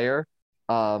a player.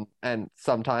 And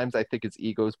sometimes I think his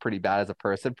ego is pretty bad as a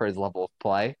person for his level of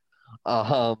play.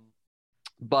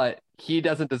 But he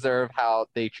doesn't deserve how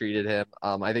they treated him.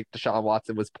 I think Deshaun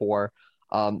Watson was poor.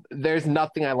 There's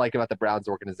nothing I like about the Browns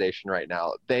organization right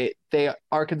now. They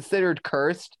are considered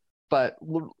cursed, but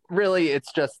really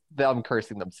it's just them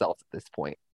cursing themselves at this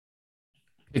point.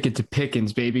 Pick it to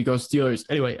Pickens, baby. Go Steelers.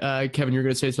 Anyway, Kevin, you're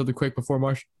going to say something quick before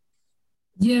Marsh?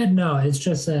 Yeah, no, it's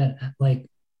just that, like,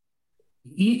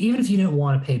 even if you didn't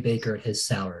want to pay Baker his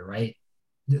salary, right?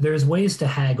 There's ways to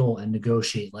haggle and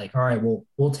negotiate. Like, all right,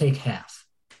 we'll take half.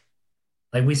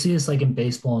 Like, we see this like in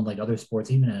baseball and like other sports,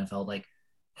 even NFL. Like,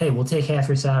 hey, we'll take half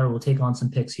your salary. We'll take on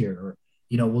some picks here, or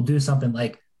we'll do something.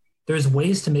 Like, there's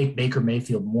ways to make Baker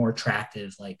Mayfield more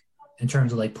attractive, like in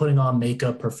terms of like putting on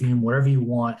makeup, perfume, whatever you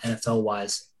want, NFL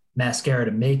wise, mascara,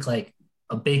 to make like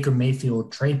a Baker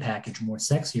Mayfield trade package more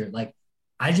sexier. Like,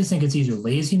 I just think it's either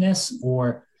laziness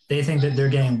or they think that they're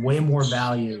getting way more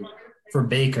value for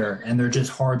Baker and they're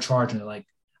just hard charging. They're like,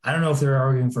 I don't know if they're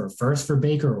arguing for a first for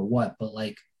Baker or what, but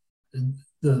like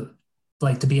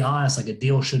to be honest, like a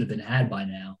deal should have been had by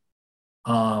now.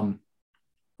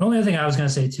 The only other thing I was going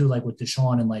to say too, like with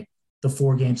Deshaun and like the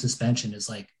 4-game suspension, is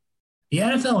like the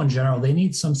NFL in general, they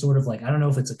need some sort of like, I don't know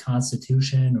if it's a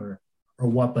constitution or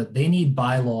what, but they need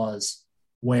bylaws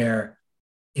where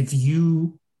if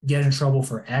you get in trouble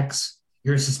for X,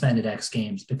 you're suspended X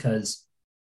games. Because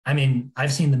I mean,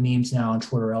 I've seen the memes now on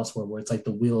Twitter or elsewhere where it's like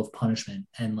the wheel of punishment,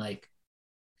 and like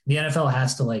the NFL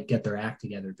has to like get their act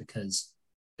together because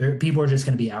people are just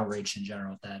going to be outraged in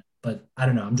general with that. But I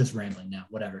don't know. I'm just rambling now.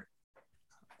 Whatever.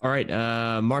 All right,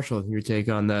 Marshall, your take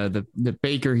on the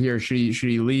Baker here. Should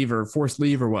he leave or forced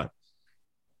leave or what?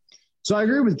 So I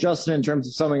agree with Justin in terms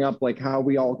of summing up like how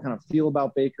we all kind of feel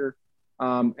about Baker,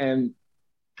 and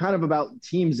kind of about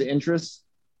teams' interests.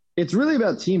 It's really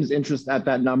about teams' interest at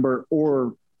that number,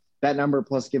 or that number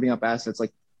plus giving up assets.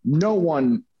 Like no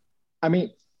one, unless,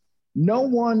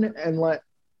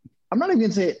 I'm not even going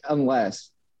to say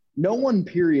unless, no one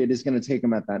period is going to take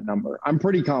him at that number. I'm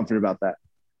pretty confident about that.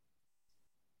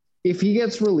 If he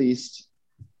gets released,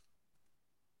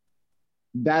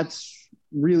 that's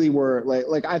really where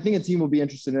like I think a team will be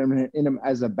interested in him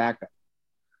as a backup.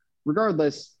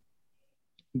 Regardless,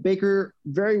 Baker,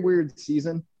 very weird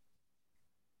season.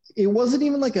 It wasn't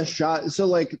even like a shot. So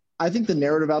like I think the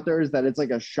narrative out there is that it's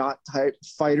like a shot type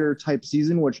fighter type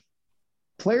season, which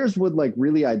players would like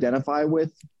really identify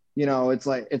with. It's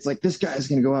like this guy's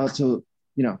gonna go out to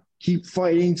keep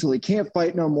fighting till he can't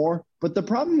fight no more. But the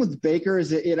problem with Baker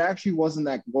is it actually wasn't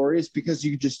that glorious, because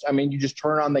you just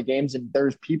turn on the games and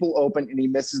there's people open and he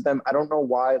misses them. I don't know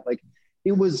why. Like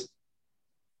it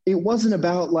wasn't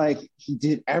about like he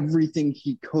did everything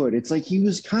he could. It's like he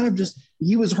was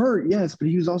hurt, yes, but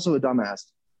he was also a dumbass.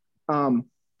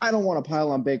 I don't want to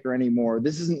pile on Baker anymore.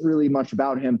 This isn't really much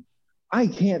about him. I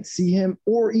can't see him,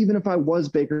 or even if I was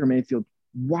Baker Mayfield,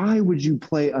 why would you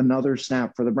play another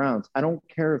snap for the Browns? I don't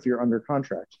care if you're under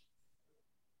contract.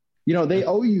 They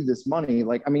owe you this money.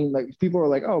 Like people are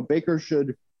like, oh, Baker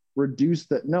should reduce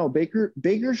the. No, Baker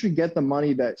should get the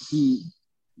money that he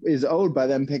is owed by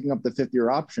them picking up the 5th-year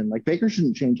option. Like Baker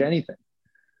shouldn't change anything.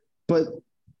 But,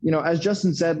 as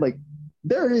Justin said, like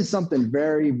there is something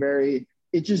very, very,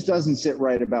 it just doesn't sit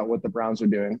right about what the Browns are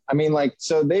doing.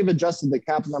 So they've adjusted the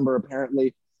cap number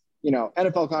apparently.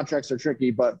 NFL contracts are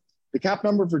tricky, but the cap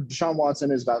number for Deshaun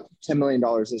Watson is about $10 million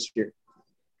this year.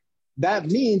 That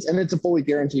means, and it's a fully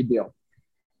guaranteed deal,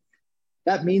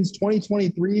 that means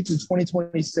 2023 to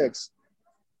 2026,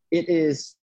 it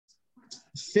is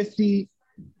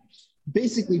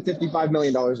basically $55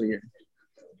 million a year.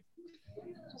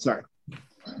 Sorry.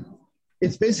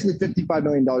 It's basically $55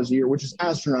 million a year, which is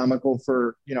astronomical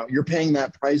for, you're paying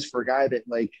that price for a guy that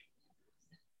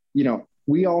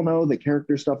we all know the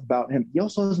character stuff about him. He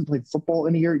also hasn't played football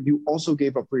in a year. You also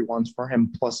gave up free ones for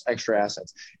him plus extra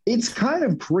assets. It's kind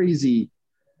of crazy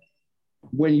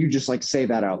when you just say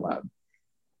that out loud.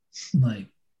 Like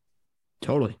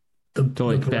totally. The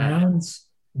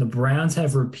Browns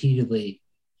have repeatedly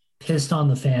pissed on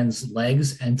the fans'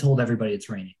 legs and told everybody it's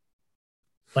raining.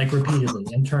 Like repeatedly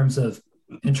in terms of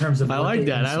I like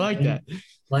that.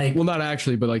 Like, well, not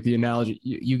actually, but like the analogy,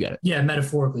 you get it. Yeah,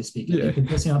 metaphorically speaking, they've been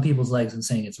pissing on people's legs and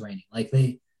saying it's raining. Like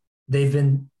they've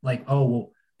been like, oh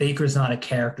well, Baker's not a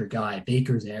character guy.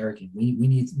 Baker's arrogant. We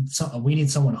need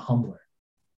someone humbler.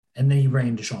 And then you bring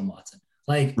in Deshaun Watson.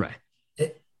 Like, right.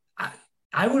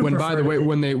 I would. By the way,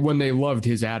 when they loved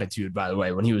his attitude, by the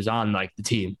way, when he was on like the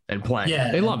team and playing,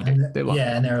 they loved it. They loved it.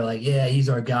 And they were like, yeah, he's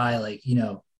our guy. Like,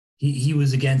 he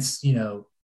was against,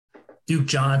 Duke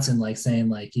Johnson, like saying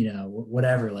like,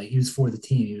 whatever, like he was for the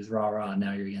team. He was rah, rah.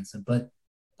 Now you're against him. But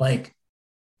like,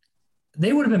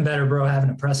 they would have been better, bro, having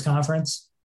a press conference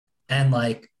and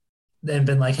like, they've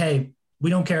been like, hey, we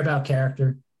don't care about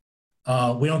character.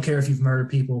 We don't care if you've murdered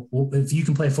people. If you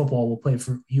can play football, we'll play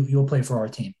for you. You'll play for our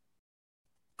team.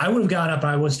 I would have gotten up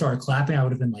and I would have started clapping. I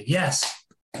would have been like, yes,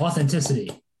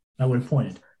 authenticity. I would have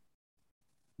pointed.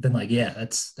 Been like, yeah,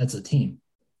 that's a team.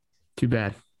 Too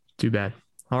bad.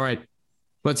 All right.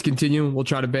 Let's continue. We'll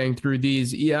try to bang through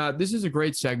these. Yeah, this is a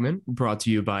great segment brought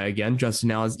to you by, again, Justin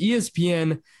Allen's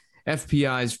ESPN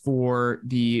FPIs for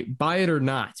the buy it or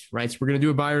not, right? So we're going to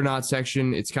do a buy or not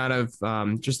section. It's kind of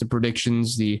just the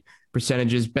predictions, the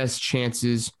percentages, best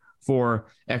chances for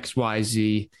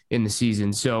XYZ in the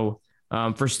season. So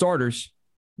for starters,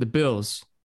 the Bills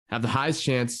have the highest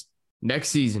chance next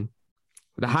season,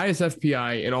 the highest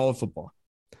FPI in all of football.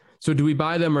 So do we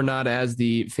buy them or not as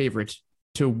the favorite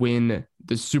to win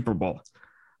the Super Bowl?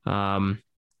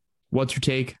 What's your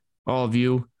take, all of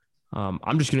you?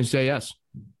 I'm just going to say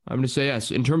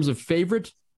yes. In terms of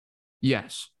favorite,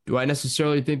 yes. Do I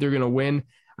necessarily think they're going to win?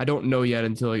 I don't know yet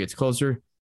until it gets closer,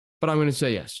 but I'm going to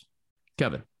say yes.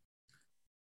 Kevin?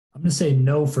 I'm going to say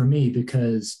no for me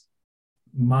because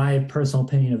my personal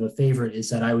opinion of a favorite is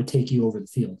that I would take you over the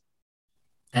field.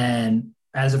 And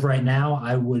as of right now,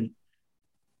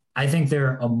 I think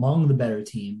they're among the better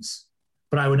teams,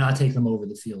 but I would not take them over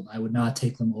the field. I would not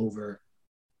take them over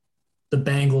the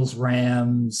Bengals,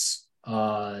 Rams.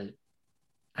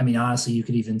 I mean, honestly, you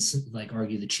could even like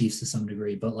argue the Chiefs to some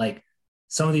degree, but like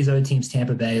some of these other teams,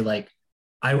 Tampa Bay, like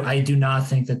I do not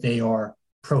think that they are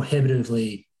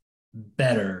prohibitively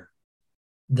better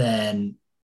than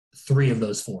 3 of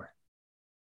those 4.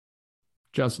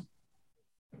 Justin?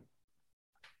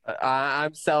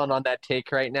 I'm selling on that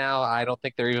take right now. I don't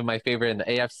think they're even my favorite in the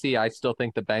AFC. I still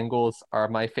think the Bengals are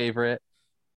my favorite.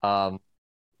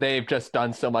 They've just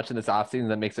done so much in this offseason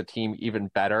that makes a team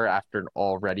even better after an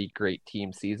already great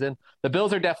team season. The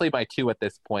Bills are definitely my 2 at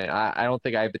this point. I don't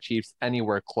think I have the Chiefs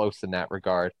anywhere close in that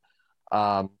regard.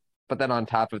 But then on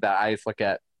top of that, I just look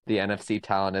at the NFC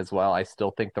talent as well. I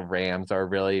still think the Rams are a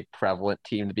really prevalent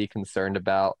team to be concerned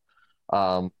about.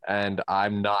 And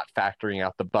I'm not factoring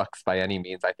out the Bucks by any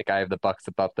means. I think I have the Bucks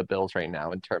above the Bills right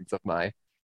now in terms of my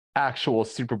actual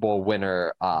Super Bowl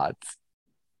winner odds.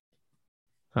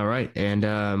 All right. And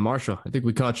Marshall, I think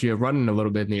we caught you running a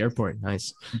little bit in the airport.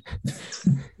 Nice.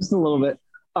 Just a little bit.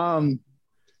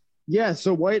 Yeah,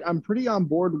 so White, I'm pretty on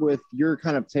board with your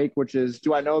kind of take, which is,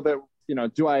 do I know that,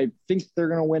 do I think they're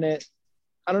going to win it?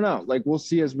 I don't know. Like, we'll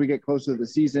see as we get closer to the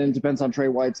season. Depends on Trey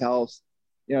White's health.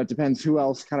 It depends who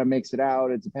else kind of makes it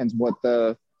out. It depends what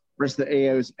the rest of the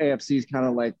AFC's kind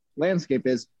of like landscape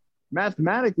is.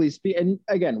 Mathematically speaking, and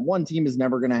again, one team is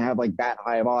never going to have like that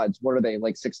high of odds. What are they,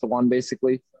 like 6-1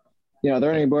 basically?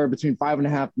 They're anywhere between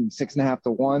 5.5 and 6.5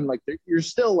 to 1. Like you're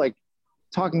still like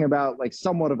talking about like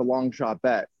somewhat of a long shot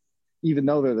bet, even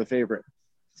though they're the favorite.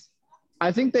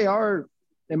 I think they are,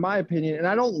 in my opinion, and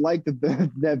I don't like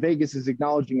that Vegas is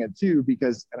acknowledging it too,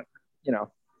 because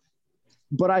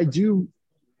but I do,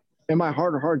 in my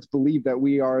heart of hearts, believe that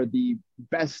we are the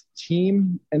best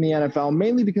team in the NFL,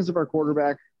 mainly because of our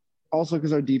quarterback. Also,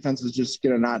 because our defense is just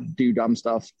going to not do dumb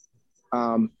stuff.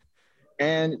 Like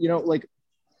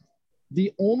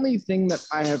the only thing that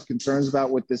I have concerns about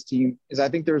with this team is I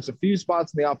think there's a few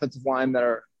spots in the offensive line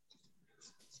that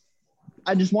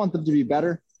I just want them to be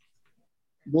better.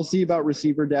 We'll see about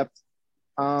receiver depth.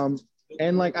 The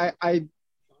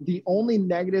only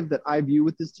negative that I view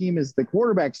with this team is the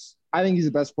quarterbacks. I think he's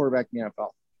the best quarterback in the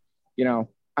NFL.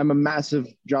 I'm a massive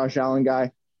Josh Allen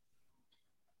guy,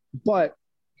 but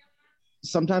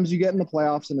sometimes you get in the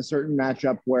playoffs in a certain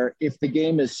matchup where if the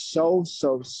game is so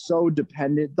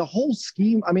dependent, the whole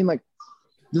scheme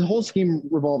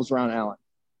revolves around Allen.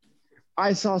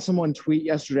 I saw someone tweet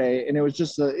yesterday, and it was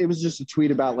just a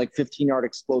tweet about like 15-yard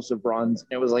explosive runs.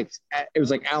 And it was like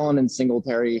Allen and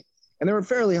Singletary, and they were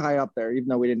fairly high up there, even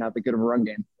though we didn't have that good of a run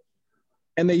game.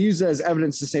 And they use it as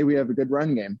evidence to say we have a good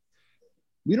run game.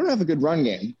 We don't have a good run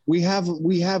game. We have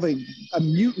a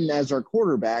mutant as our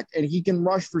quarterback, and he can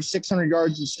rush for 600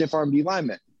 yards and stiff arm D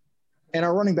linemen. And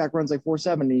our running back runs like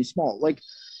 4.7 and he's small. Like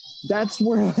that's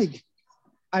where like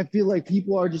I feel like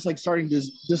people are just like starting to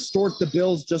distort the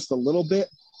Bills just a little bit.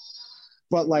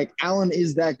 But like Allen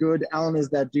is that good. Allen is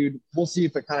that dude. We'll see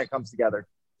if it kind of comes together.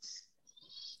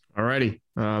 All righty.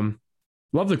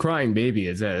 Love the crying baby.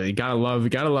 Is that you gotta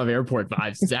love airport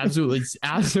vibes. It's absolutely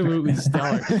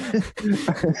stellar.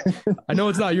 I know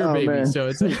it's not your baby, man. So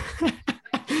it's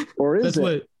or is that's it?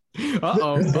 lit. Yo,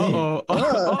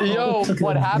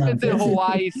 what happens in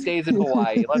Hawaii stays in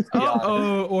Hawaii. Let's be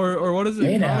honest. Or what is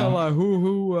it?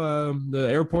 The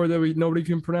airport that nobody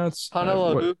can pronounce.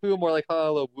 Honolulu, more like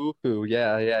Honolulu.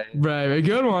 Yeah. Right,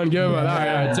 good one. All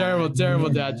right. Terrible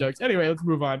dad jokes. Anyway, let's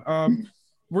move on.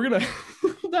 We're gonna.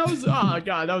 That was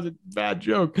a bad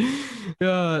joke. It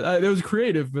was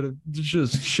creative, but it's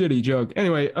just shitty joke.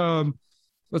 Anyway,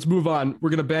 let's move on. We're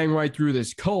gonna bang right through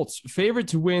this. Colts favorite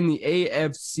to win the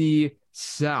AFC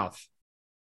South.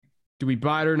 Do we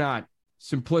buy it or not?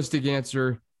 Simplistic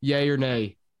answer: yay or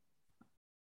nay.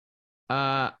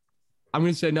 I'm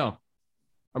gonna say no.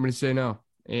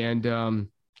 And I'm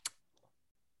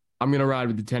gonna ride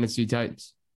with the Tennessee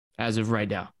Titans as of right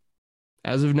now.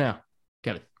 As of now,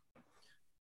 Kevin.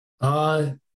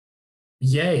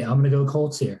 Yay! I'm gonna go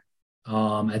Colts here.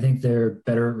 I think they're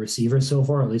better at receivers so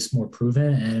far, at least more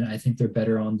proven, and I think they're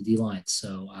better on the D line.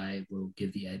 So I will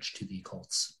give the edge to the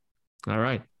Colts. All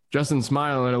right, Justin,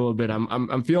 smiling a little bit.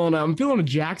 I'm feeling a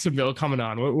Jacksonville coming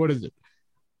on. What is it?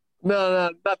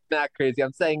 No, not that crazy.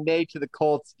 I'm saying nay to the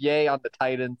Colts, yay on the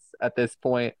Titans at this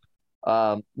point.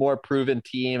 More proven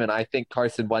team, and I think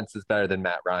Carson Wentz is better than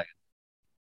Matt Ryan.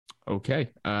 Okay,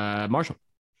 Marshall.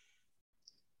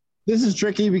 This is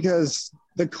tricky because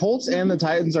the Colts and the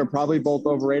Titans are probably both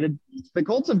overrated. The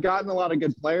Colts have gotten a lot of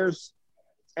good players,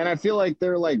 and I feel like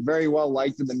they're like very well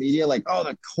liked in the media. Like, oh,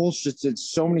 the Colts just did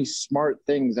so many smart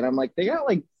things, and I'm like, they got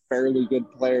like fairly good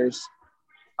players.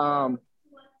 Yeah,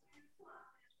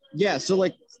 so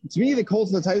like to me, the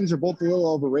Colts and the Titans are both a little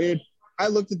overrated. I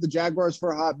looked at the Jaguars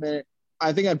for a hot minute.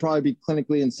 I think I'd probably be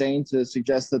clinically insane to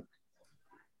suggest that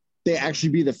they actually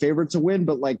be the favorite to win,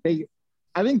 but like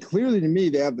I think clearly to me,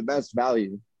 they have the best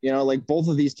value. You know, like both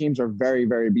of these teams are very,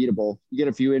 very beatable. You get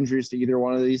a few injuries to either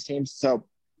one of these teams. So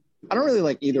I don't really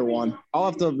like either one. I'll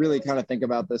have to really kind of think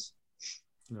about this.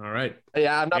 All right.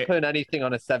 Yeah, I'm not putting anything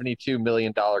on a $72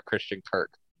 million Christian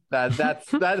Kirk. That's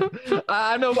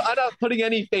I'm not putting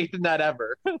any faith in that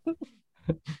ever.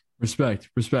 Respect.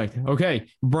 Okay.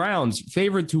 Browns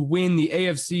favorite to win the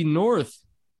AFC North.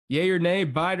 Yay or nay,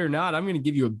 buy it or not. I'm going to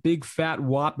give you a big fat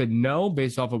whopping no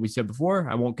based off what we said before.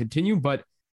 I won't continue, but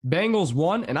Bengals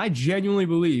won, and I genuinely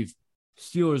believe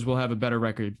Steelers will have a better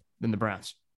record than the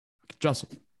Browns.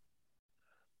 Justin.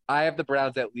 I have the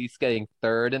Browns at least getting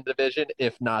third in the division.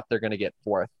 If not, they're going to get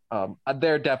fourth.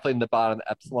 They're definitely in the bottom of the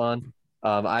epsilon.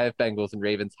 I have Bengals and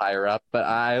Ravens higher up, but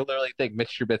I literally think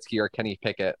Mitch Trubisky or Kenny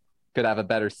Pickett could have a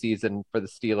better season for the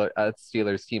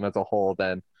Steelers team as a whole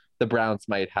than the Browns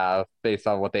might have based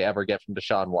on what they ever get from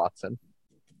Deshaun Watson.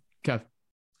 Kev.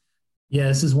 Yeah,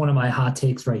 this is one of my hot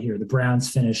takes right here. The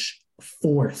Browns finish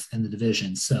fourth in the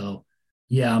division. So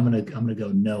yeah, I'm gonna go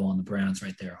no on the Browns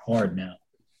right there. Hard no.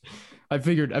 I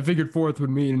figured fourth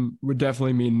would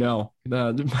definitely mean no.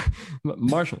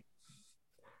 Marshall.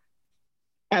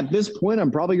 At this point,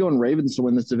 I'm probably going Ravens to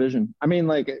win this division. I mean,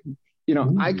 like, you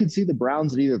know, I could see the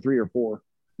Browns at either 3 or 4,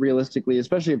 realistically,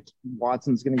 especially if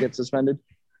Watson's going to get suspended.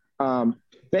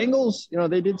 Bengals, you know,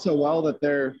 they did so well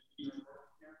that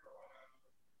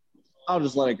I'll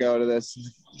just let it go to this.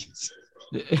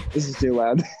 This is too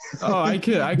loud. Oh, I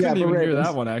couldn't even hear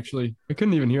that one, actually. I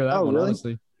couldn't even hear that one, really?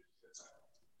 Honestly.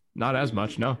 Not as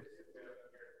much, no.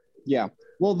 Yeah.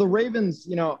 Well, the Ravens,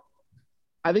 you know,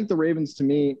 I think the Ravens to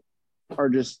me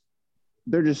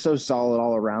they're just so solid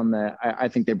all around that I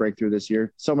think they break through this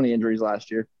year. So many injuries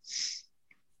last year.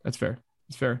 That's fair.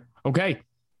 Okay.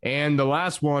 And the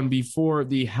last one before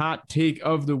the hot take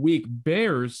of the week,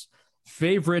 Bears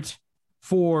favorite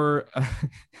for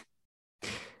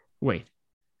wait.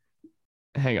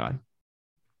 Hang on.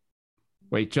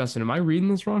 Wait, Justin, am I reading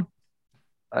this wrong?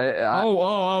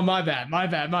 My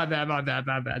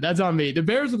bad. That's on me. The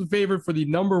Bears are the favorite for the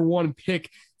number 1 pick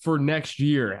for next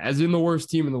year, as in the worst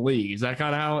team in the league. Is that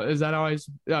how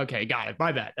okay, got it.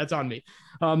 My bad. That's on me.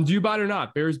 Do you buy it or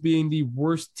not? Bears being the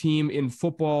worst team in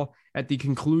football at the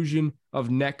conclusion of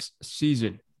next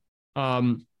season.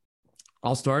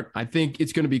 I'll start. I think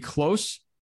it's going to be close,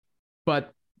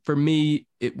 but for me,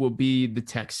 it will be the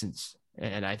Texans.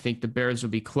 And I think the Bears will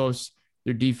be close.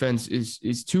 Their defense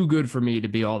is too good for me to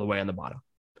be all the way on the bottom.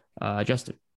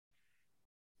 Justin.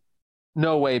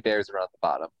 No way Bears are on the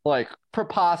bottom. Like,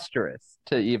 preposterous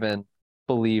to even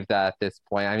believe that at this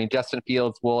point. I mean, Justin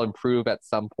Fields will improve at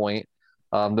some point.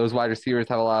 Those wide receivers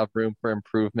have a lot of room for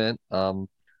improvement.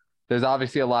 There's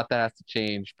obviously a lot that has to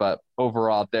change, but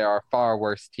overall, there are far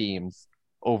worse teams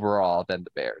overall than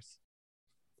the Bears.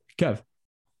 Kev.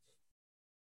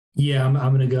 Yeah, I'm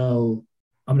going to go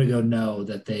I'm going to go no,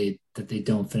 that they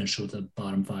don't finish with a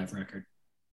bottom 5 record.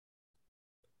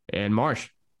 And Marsh.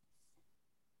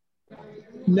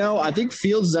 No, I think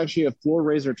Fields is actually a floor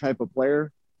raiser type of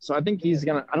player. So I think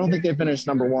I don't think they finished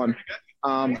number 1.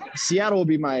 Seattle will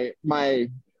be my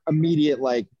immediate,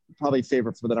 probably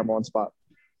favorite for the number 1 spot.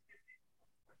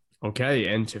 Okay,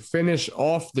 and to finish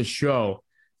off the show,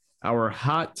 our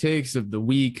hot takes of the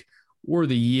week or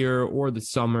the year or the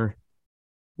summer,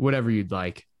 whatever you'd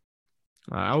like.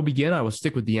 I will begin. I will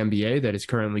stick with the NBA that is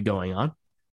currently going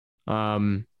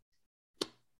on.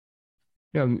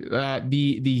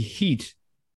 The Heat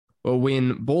will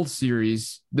win both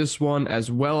series, this one as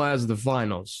well as the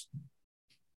finals,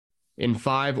 in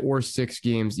 5 or 6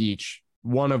 games each.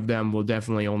 One of them will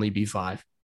definitely only be 5.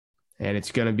 And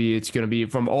it's gonna be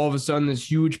from all of a sudden this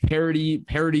huge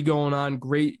parity going on,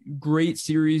 great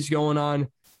series going on,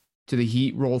 to the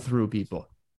Heat roll through people.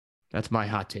 That's my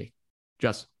hot take.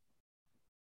 Justin.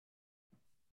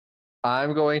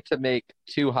 I'm going to make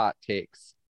 2 hot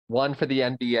takes. One for the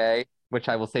NBA, which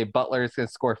I will say Butler is going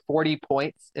to score 40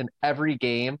 points in every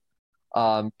game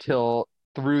till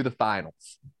through the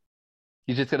finals.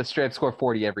 He's just going to straight up score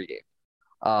 40 every game.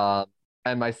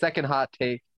 And my second hot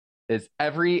take is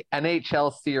every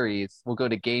NHL series will go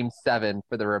to Game 7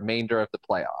 for the remainder of the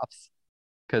playoffs.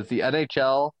 Because the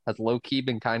NHL has low-key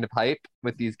been kind of hype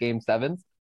with these Game 7s.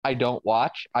 I don't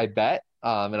watch, I bet,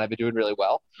 and I've been doing really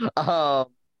well.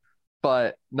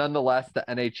 But nonetheless, the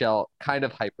NHL kind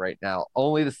of hype right now.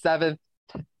 Only the 7th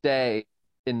day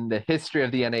in the history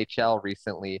of the NHL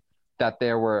recently that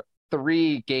there were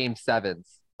 3 Game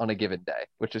 7s on a given day,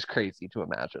 which is crazy to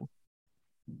imagine.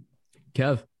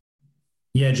 Kev.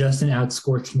 Yeah, Justin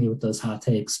outscorched me with those hot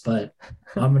takes, but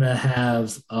I'm going to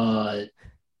have,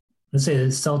 let's say the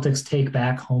Celtics take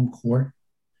back home court,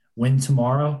 win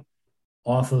tomorrow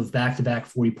off of back-to-back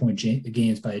 40-point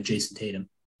games by Jason Tatum.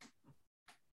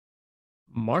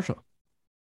 Marshall.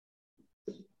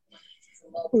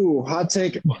 Ooh, hot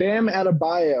take. Bam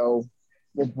Adebayo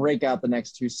will break out the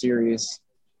next 2 series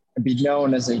and be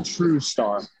known as a true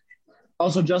star.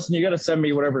 Also, Justin, you got to send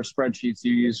me whatever spreadsheets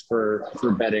you use for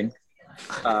betting.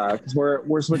 Because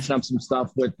we're switching up some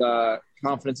stuff with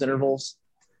confidence intervals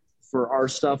for our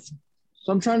stuff.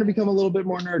 So I'm trying to become a little bit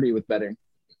more nerdy with betting.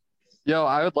 Yo,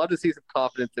 I would love to see some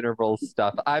confidence intervals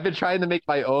stuff. I've been trying to make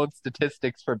my own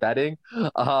statistics for betting.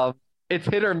 It's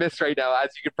hit or miss right now, as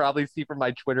you can probably see from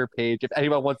my Twitter page. If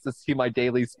anyone wants to see my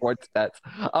daily sports bets,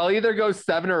 I'll either go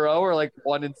 7-0 or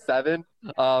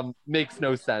 1-7. Makes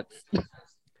no sense.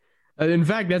 In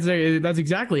fact, that's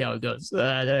exactly how it goes.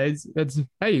 That's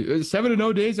hey,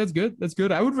 7-0 days. That's good. That's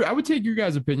good. I would take your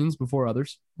guys' opinions before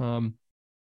others.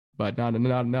 But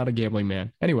not a gambling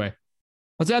man. Anyway,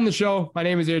 let's end the show. My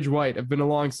name is Andrew White. I've been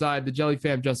alongside the Jelly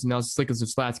Fam, Justin Nelson, Slickest of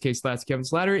Slats, K Slats, Kevin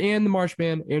Slatter, and the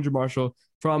Marshman, Andrew Marshall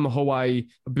from Hawaii.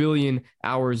 A billion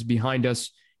hours behind us.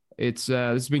 This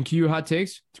has been QU Hot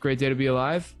Takes. It's a great day to be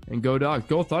alive. And go Dogs.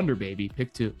 Go Thunder, baby.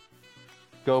 Pick 2.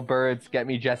 Go Birds, get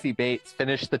me Jesse Bates,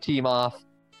 finish the team off.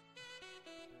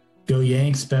 Go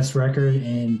Yanks, best record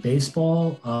in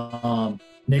baseball.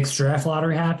 Knicks draft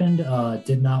lottery happened,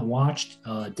 did not watch,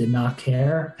 did not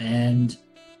care. And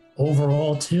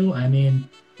overall, too, I mean,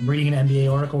 I'm reading an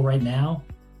NBA article right now,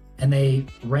 and they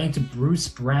ranked Bruce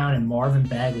Brown and Marvin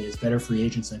Bagley as better free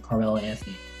agents than Carmelo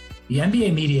Anthony. The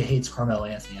NBA media hates Carmelo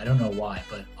Anthony. I don't know why,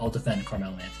 but I'll defend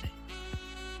Carmelo Anthony.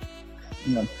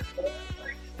 Yeah.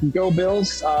 Go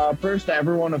Bills. First to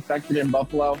everyone affected in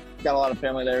Buffalo. Got a lot of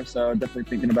family there, so definitely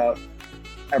thinking about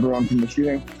everyone from the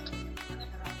shooting.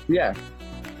 Yeah.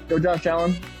 Go Josh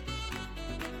Allen.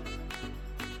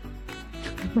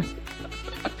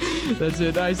 That's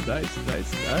it. Nice. All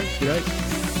right, good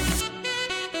night.